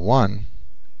equal 1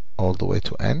 all the way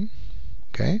to n,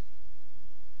 okay.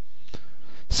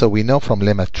 So we know from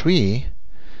lemma 3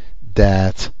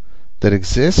 that there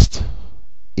exists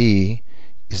E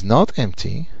is not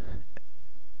empty,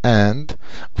 and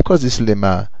of course this is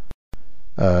lemma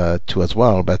 2 as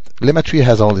well, but lemma 3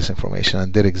 has all this information,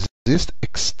 and there exists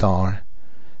x star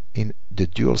in the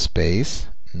dual space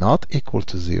not equal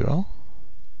to 0,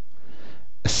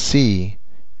 a C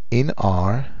in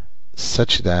R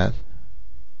such that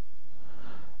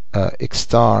x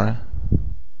star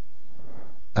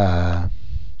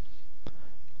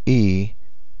E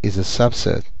is a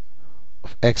subset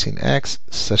of x in x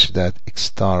such that x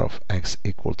star of x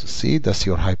equal to C. That's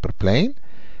your hyperplane.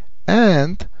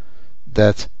 And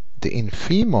that the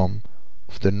infimum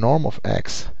of the norm of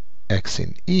x, x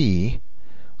in E,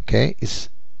 okay, is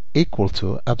equal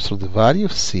to absolute value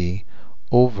of C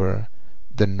over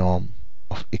the norm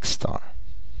of x star.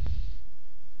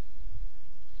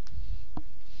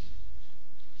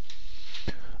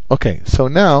 Okay, so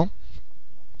now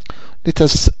let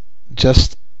us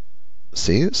just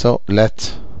see. So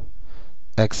let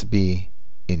x be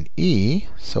in E,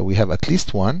 so we have at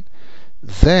least one.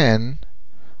 Then,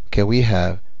 okay, we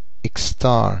have x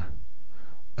star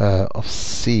of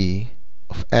C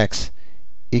of x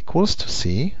equals to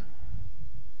C.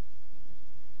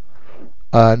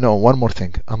 No, one more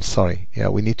thing. I'm sorry. Yeah,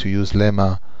 we need to use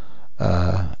lemma.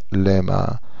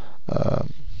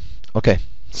 Okay,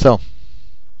 so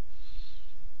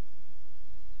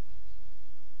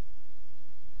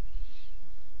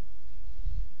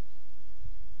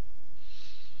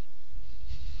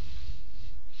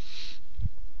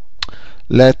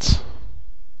let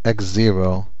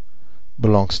x0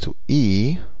 belongs to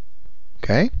E.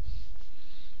 Okay.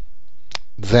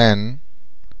 Then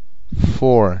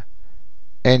for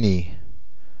any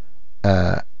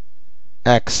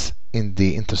x in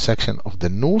the intersection of the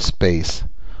null space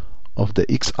of the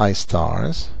xi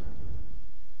stars,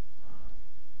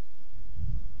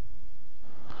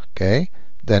 okay,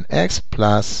 then x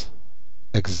plus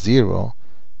x0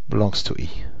 belongs to E.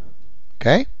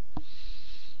 Okay.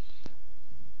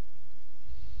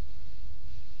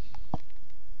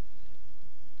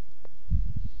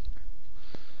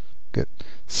 Good.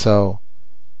 So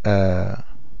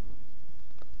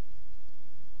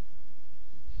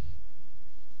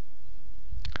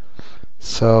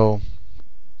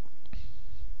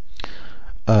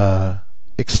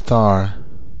x star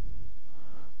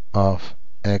of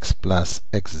x plus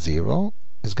x0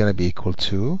 is going to be equal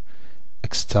to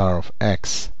x star of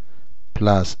x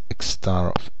plus x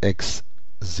star of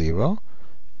x0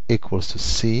 equals to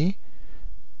C,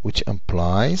 which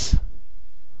implies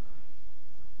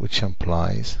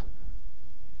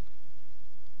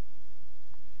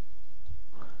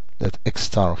that x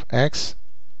star of x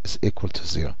is equal to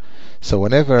 0. So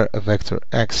whenever a vector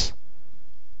x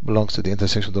belongs to the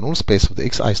intersection of the null space of the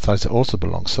xi stars, it also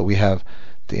belongs. So we have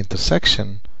the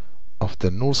intersection of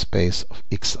the null space of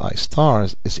xi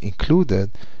stars is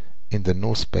included in the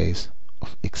null space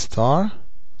of x star.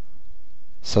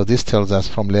 So this tells us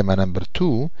from lemma number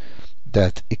 2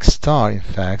 that x star in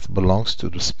fact belongs to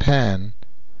the span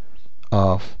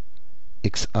of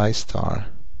xi star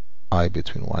I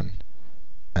between 1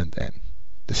 and n.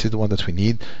 This is the one that we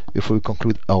need before we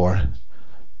conclude our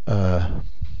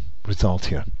result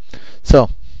here. So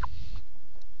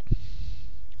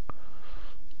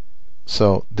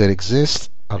there exists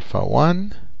alpha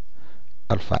 1,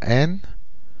 alpha n,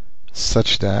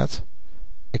 such that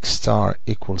x star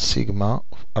equals sigma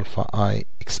of alpha I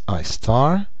xi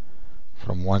star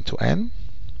from 1 to n.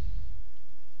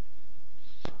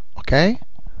 Okay,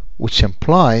 which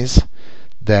implies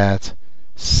that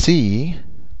C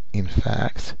in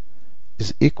fact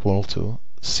is equal to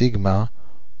sigma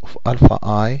of alpha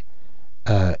I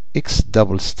x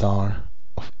double star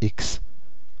of x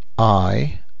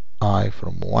I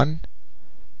from 1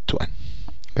 to n.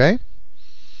 Okay,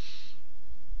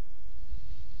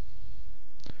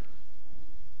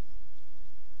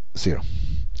 zero.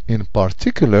 In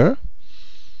particular,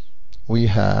 we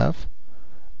have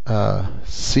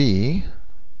C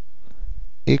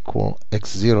equal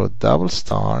x0 double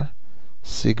star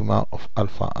sigma of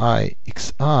alpha I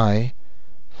xi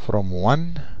from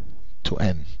 1 to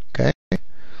n. Okay,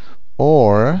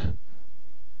 or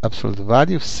absolute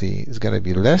value of C is going to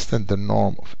be less than the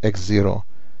norm of x0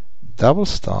 double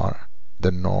star,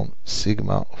 the norm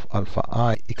sigma of alpha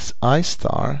I xi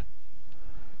star,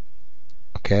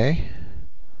 okay,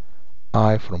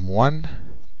 I from 1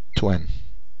 to n.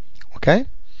 Okay,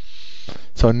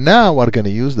 so now we're going to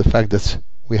use the fact that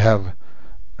we have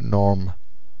norm.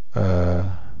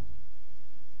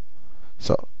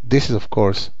 So this is of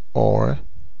course, or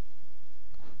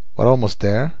we're almost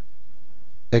there,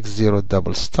 x0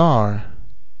 double star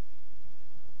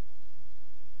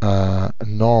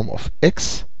norm of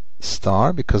x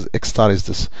star, because x star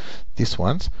is this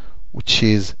ones, which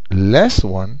is less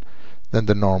one than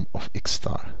the norm of x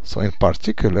star. So in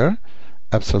particular,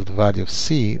 absolute value of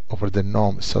C over the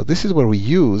norm. So this is where we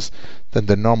use that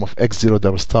the norm of x0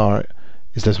 double star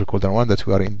is less or equal than 1, that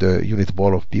we are in the unit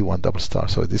ball of B1 double star.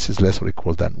 So this is less or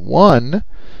equal than 1.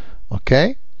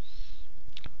 Okay?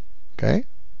 Okay?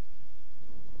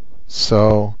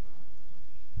 So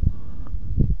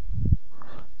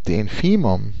the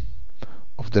infimum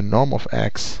of the norm of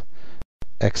x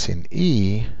in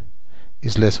E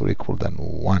is less or equal than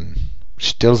 1,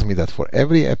 which tells me that for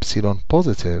every epsilon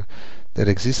positive there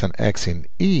exists an x in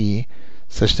E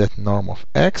such that norm of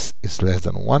x is less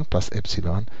than 1 plus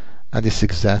epsilon, and this is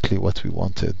exactly what we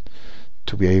wanted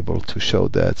to be able to show,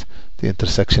 that the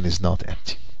intersection is not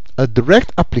empty. A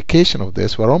direct application of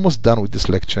this, we're almost done with this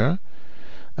lecture.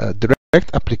 A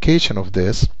direct application of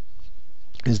this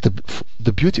is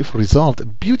the beautiful result,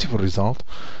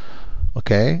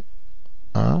 okay?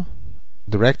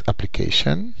 Direct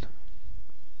application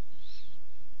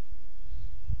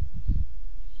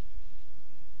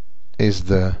is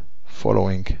the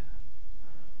following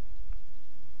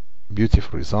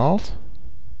beautiful result.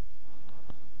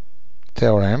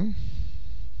 Theorem,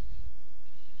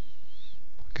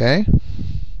 okay?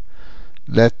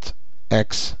 Let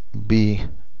X be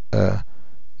a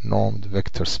normed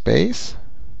vector space,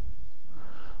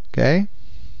 okay?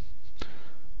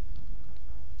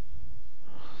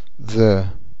 The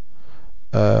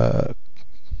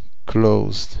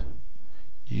closed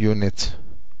unit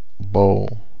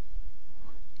ball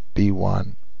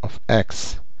B1 of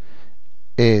X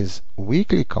is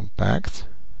weakly compact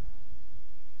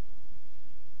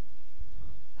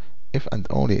if and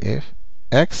only if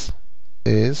X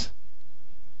is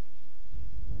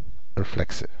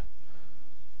reflexive.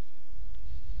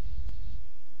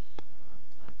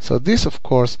 So this, of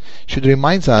course, should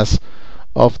remind us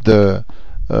of the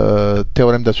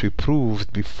theorem that we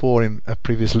proved before in a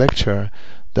previous lecture,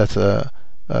 that a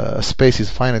space is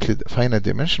finite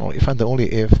dimensional if and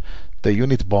only if the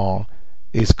unit ball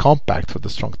is compact for the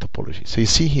strong topology. So you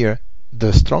see here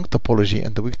the strong topology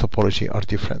and the weak topology are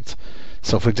different.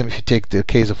 So for example, if you take the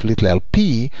case of little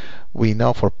LP, we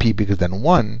know for P bigger than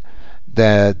 1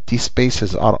 that these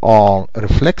spaces are all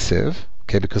reflexive,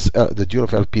 okay, because the dual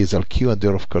of LP is LQ and the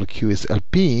dual of curl Q is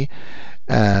LP,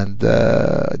 and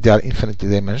they are infinitely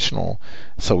dimensional.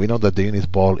 So we know that the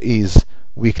unit ball is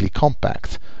weakly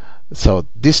compact. So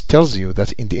this tells you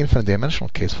that in the infinite dimensional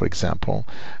case, for example,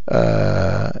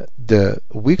 the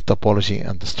weak topology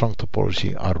and the strong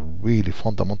topology are really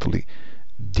fundamentally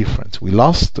different. We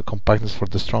lost the compactness for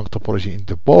the strong topology in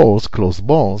the balls, closed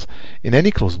balls, in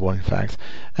any closed ball in fact,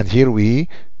 and here we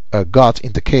got,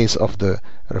 in the case of the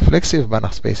reflexive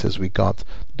Banach spaces, we got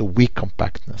the weak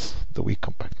compactness.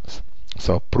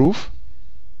 So proof: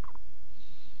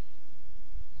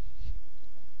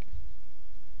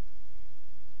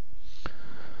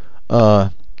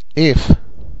 if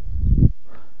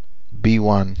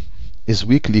B1 is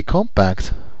weakly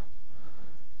compact,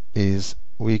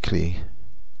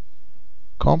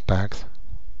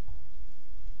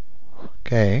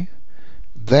 okay,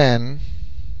 then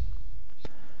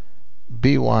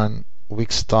B1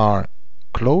 weak star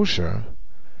closure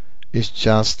is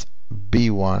just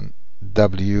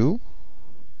B1W,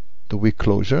 the weak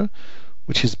closure,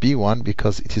 which is B1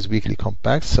 because it is weakly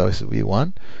compact, so it's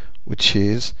B1, which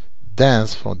is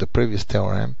dense from the previous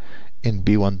theorem in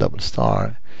B1 double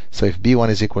star. So if B1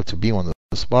 is equal to B1 double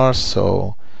star,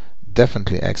 so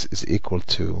definitely X is equal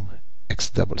to X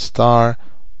double star,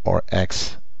 or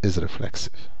X is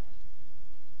reflexive.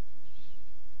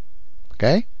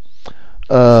 Okay?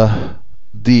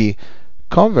 The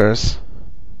converse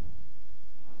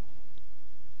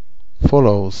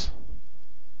follows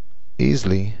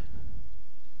easily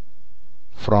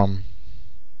from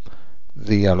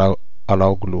the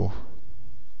Alaoglu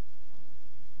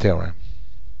theorem.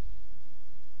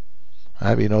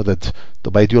 We know that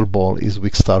the bidual ball is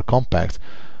weak star compact,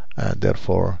 and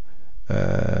therefore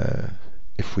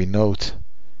if we note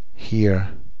here,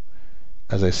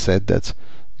 as I said, that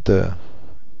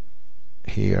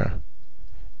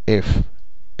if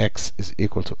X is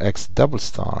equal to X double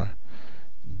star,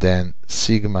 then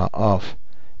sigma of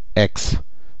X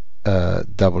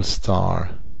double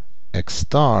star X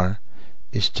star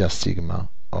is just sigma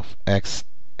of X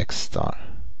star.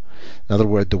 In other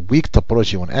words, the weak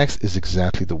topology on X is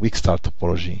exactly the weak star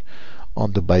topology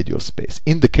on the bidual space,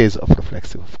 in the case of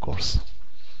reflexive, of course.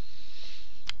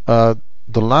 The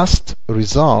last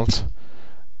result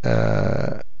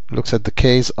looks at the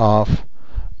case of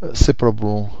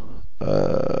separability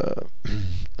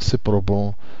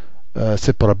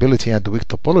and the weak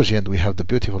topology, and we have the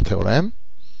beautiful theorem.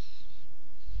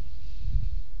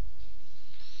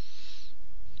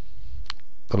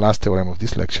 the last theorem of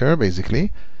this lecture,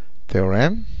 basically.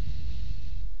 Theorem.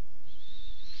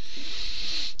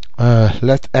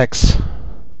 Let X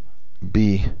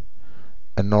be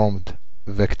a normed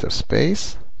vector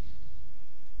space.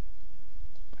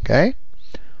 Okay.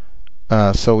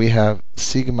 So we have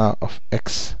sigma of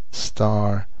X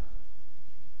star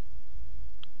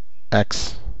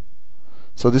X.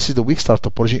 So this is the weak star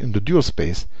topology in the dual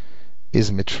space. Is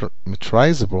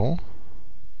metrizable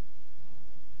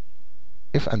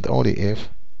if and only if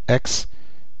X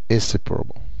is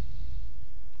separable.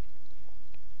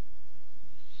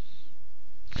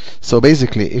 So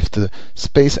basically, if the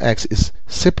space X is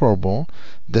separable,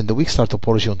 then the weak star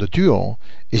topology on the dual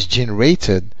is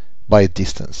generated by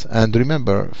distance. And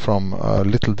remember from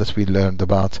little that we learned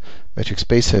about metric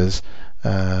spaces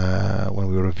when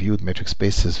we reviewed metric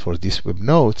spaces for these web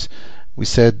nodes, we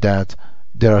said that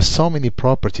there are so many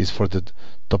properties for the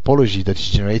topology that is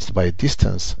generated by a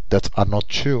distance that are not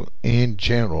true in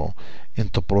general in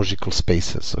topological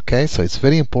spaces. Okay, so it's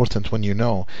very important when you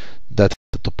know that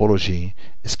the topology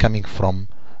is coming from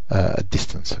a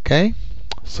distance. Okay,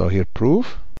 so here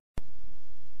proof.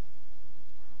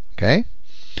 Okay,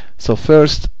 so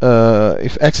first,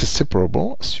 if X is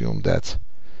separable, assume that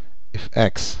if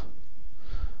X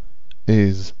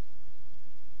is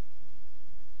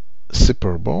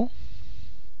separable,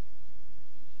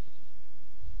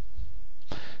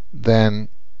 then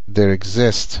there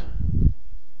exists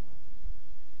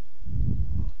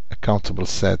a countable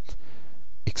set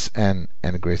xn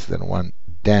n greater than 1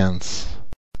 dense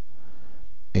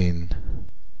in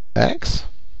X.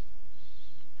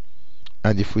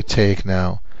 And if we take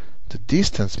now the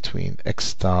distance between X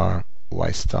star,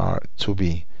 Y star to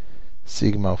be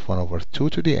sigma of 1 over 2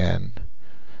 to the n,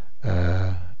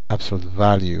 absolute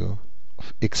value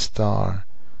of X star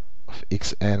of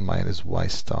xn minus Y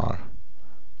star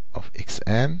of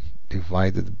xn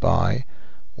divided by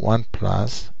 1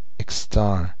 plus X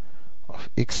star of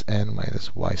xn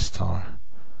minus Y star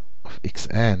of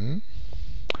xn,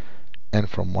 and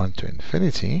from 1 to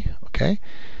infinity. Okay,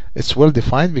 it's well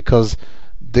defined because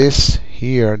this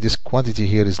here, this quantity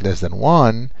here is less than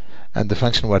 1, and the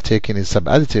function we're taking is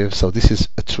subadditive, so this is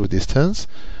a true distance.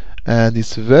 And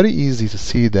it's very easy to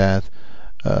see that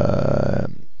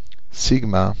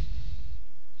sigma,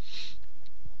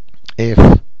 if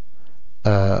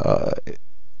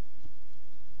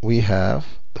we have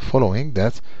the following,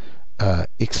 that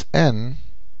xn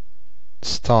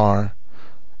star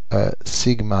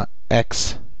sigma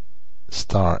x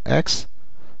star x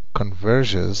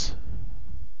converges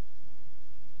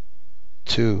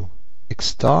to x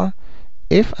star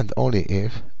if and only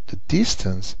if the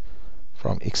distance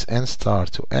from xn star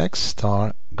to x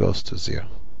star goes to 0.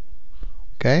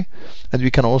 Okay, and we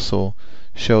can also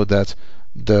show that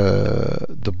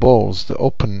the balls, the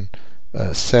open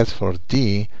set for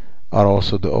D, are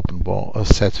also the open ball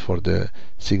set for the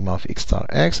sigma of x star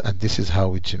x, and this is how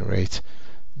we generate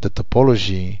the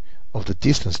topology of the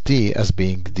distance D as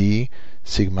being D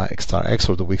sigma x star x,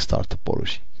 or the weak star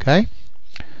topology. Okay.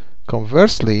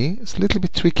 Conversely, it's a little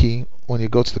bit tricky when you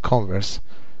go to the converse.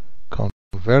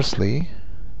 Conversely,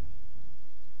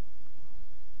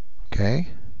 okay,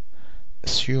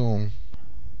 assume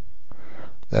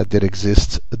that there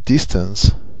exists a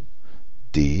distance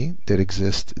D, there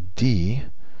exists D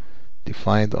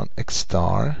defined on x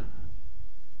star,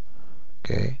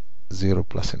 okay, 0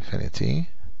 plus infinity,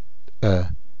 a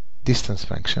distance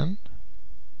function,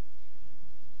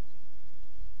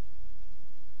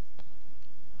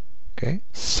 okay,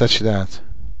 such that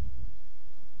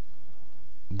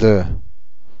the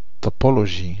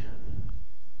topology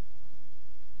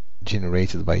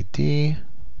generated by D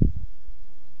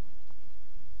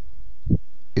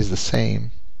is the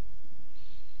same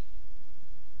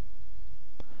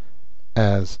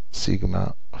as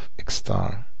sigma of x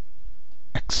star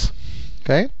x.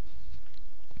 Okay,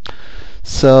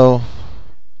 so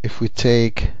if we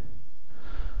take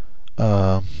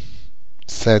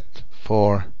set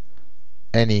for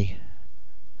any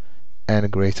n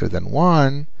greater than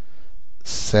 1,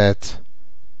 set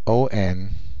on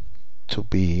to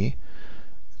be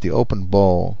the open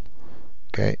ball,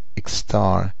 okay, x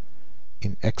star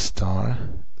in x star,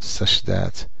 such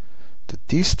that the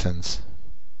distance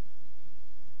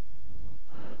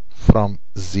from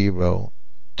 0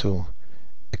 to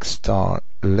x star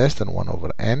less than 1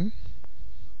 over n.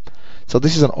 So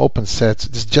this is an open set.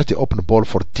 This is just the open ball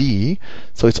for D.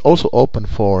 So it's also open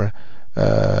for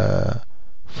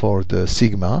the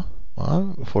sigma,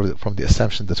 from the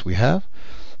assumption that we have.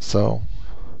 So,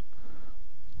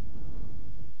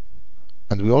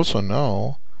 and we also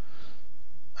know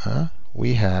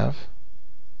we have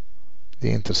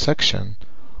the intersection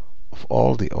of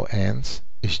all the ONs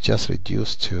is just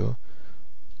reduced to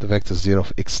the vector 0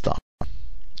 of x star.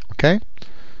 Okay?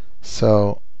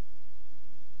 So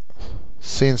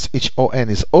since each ON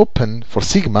is open for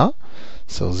sigma,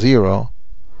 so 0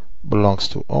 belongs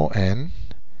to ON,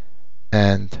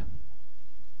 and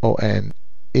ON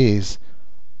is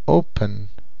open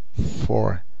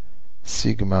for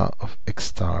sigma of x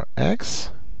star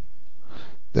x,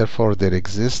 therefore there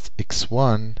exists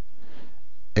x1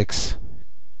 x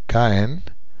kn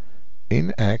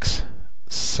in X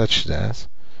such that,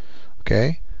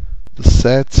 okay, the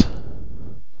set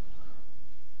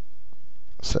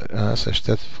such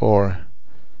that for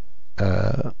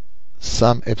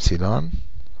some epsilon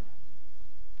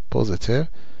positive,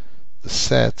 the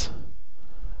set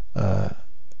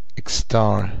x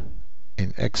star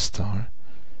in x star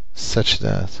such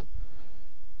that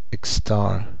x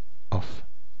star of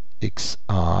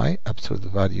xi up to the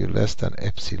value less than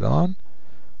epsilon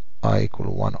I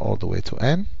equal 1 all the way to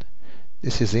n.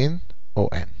 This is in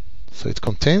ON. So it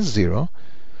contains 0,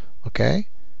 okay,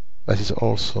 but it's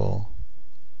also,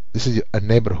 this is a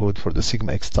neighborhood for the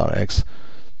sigma x star x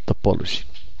topology.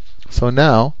 So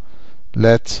now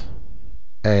let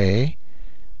A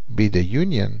be the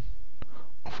union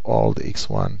of all the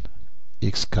x1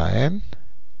 x kn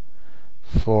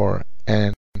for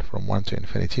n from 1 to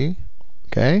infinity.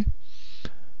 Okay,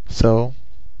 so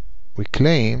we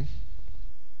claim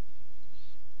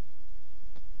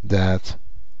that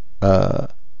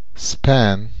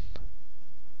span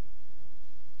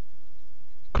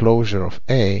closure of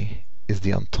A is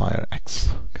the entire X.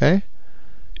 Okay,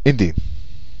 indeed.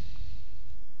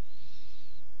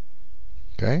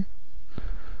 Okay,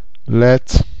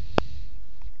 let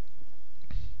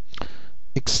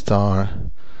x star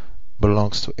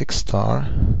belongs to x star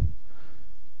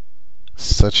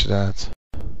such that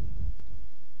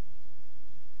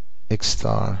x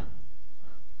star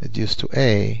reduced to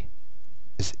A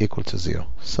is equal to 0.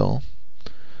 So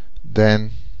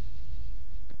then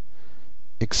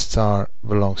x star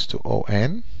belongs to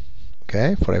ON,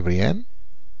 okay, for every n.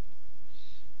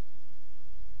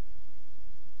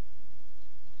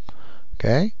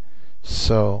 Okay,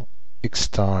 so x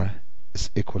star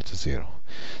is equal to 0.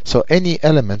 So any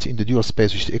element in the dual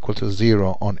space which is equal to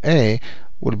 0 on A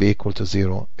will be equal to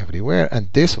 0 everywhere, and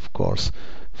this, of course,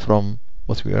 from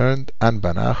what we learned, and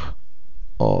Banach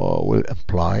will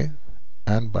imply,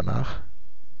 and Banach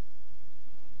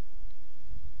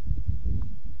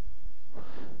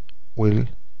will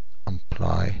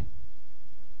imply,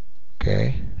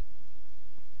 okay,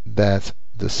 that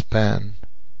the span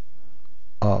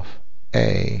of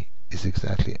A is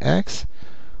exactly X,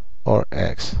 or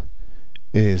X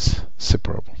is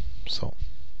separable. So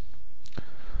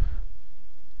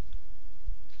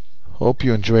hope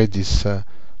you enjoyed this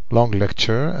long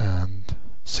lecture, and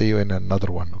see you in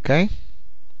another one. Okay.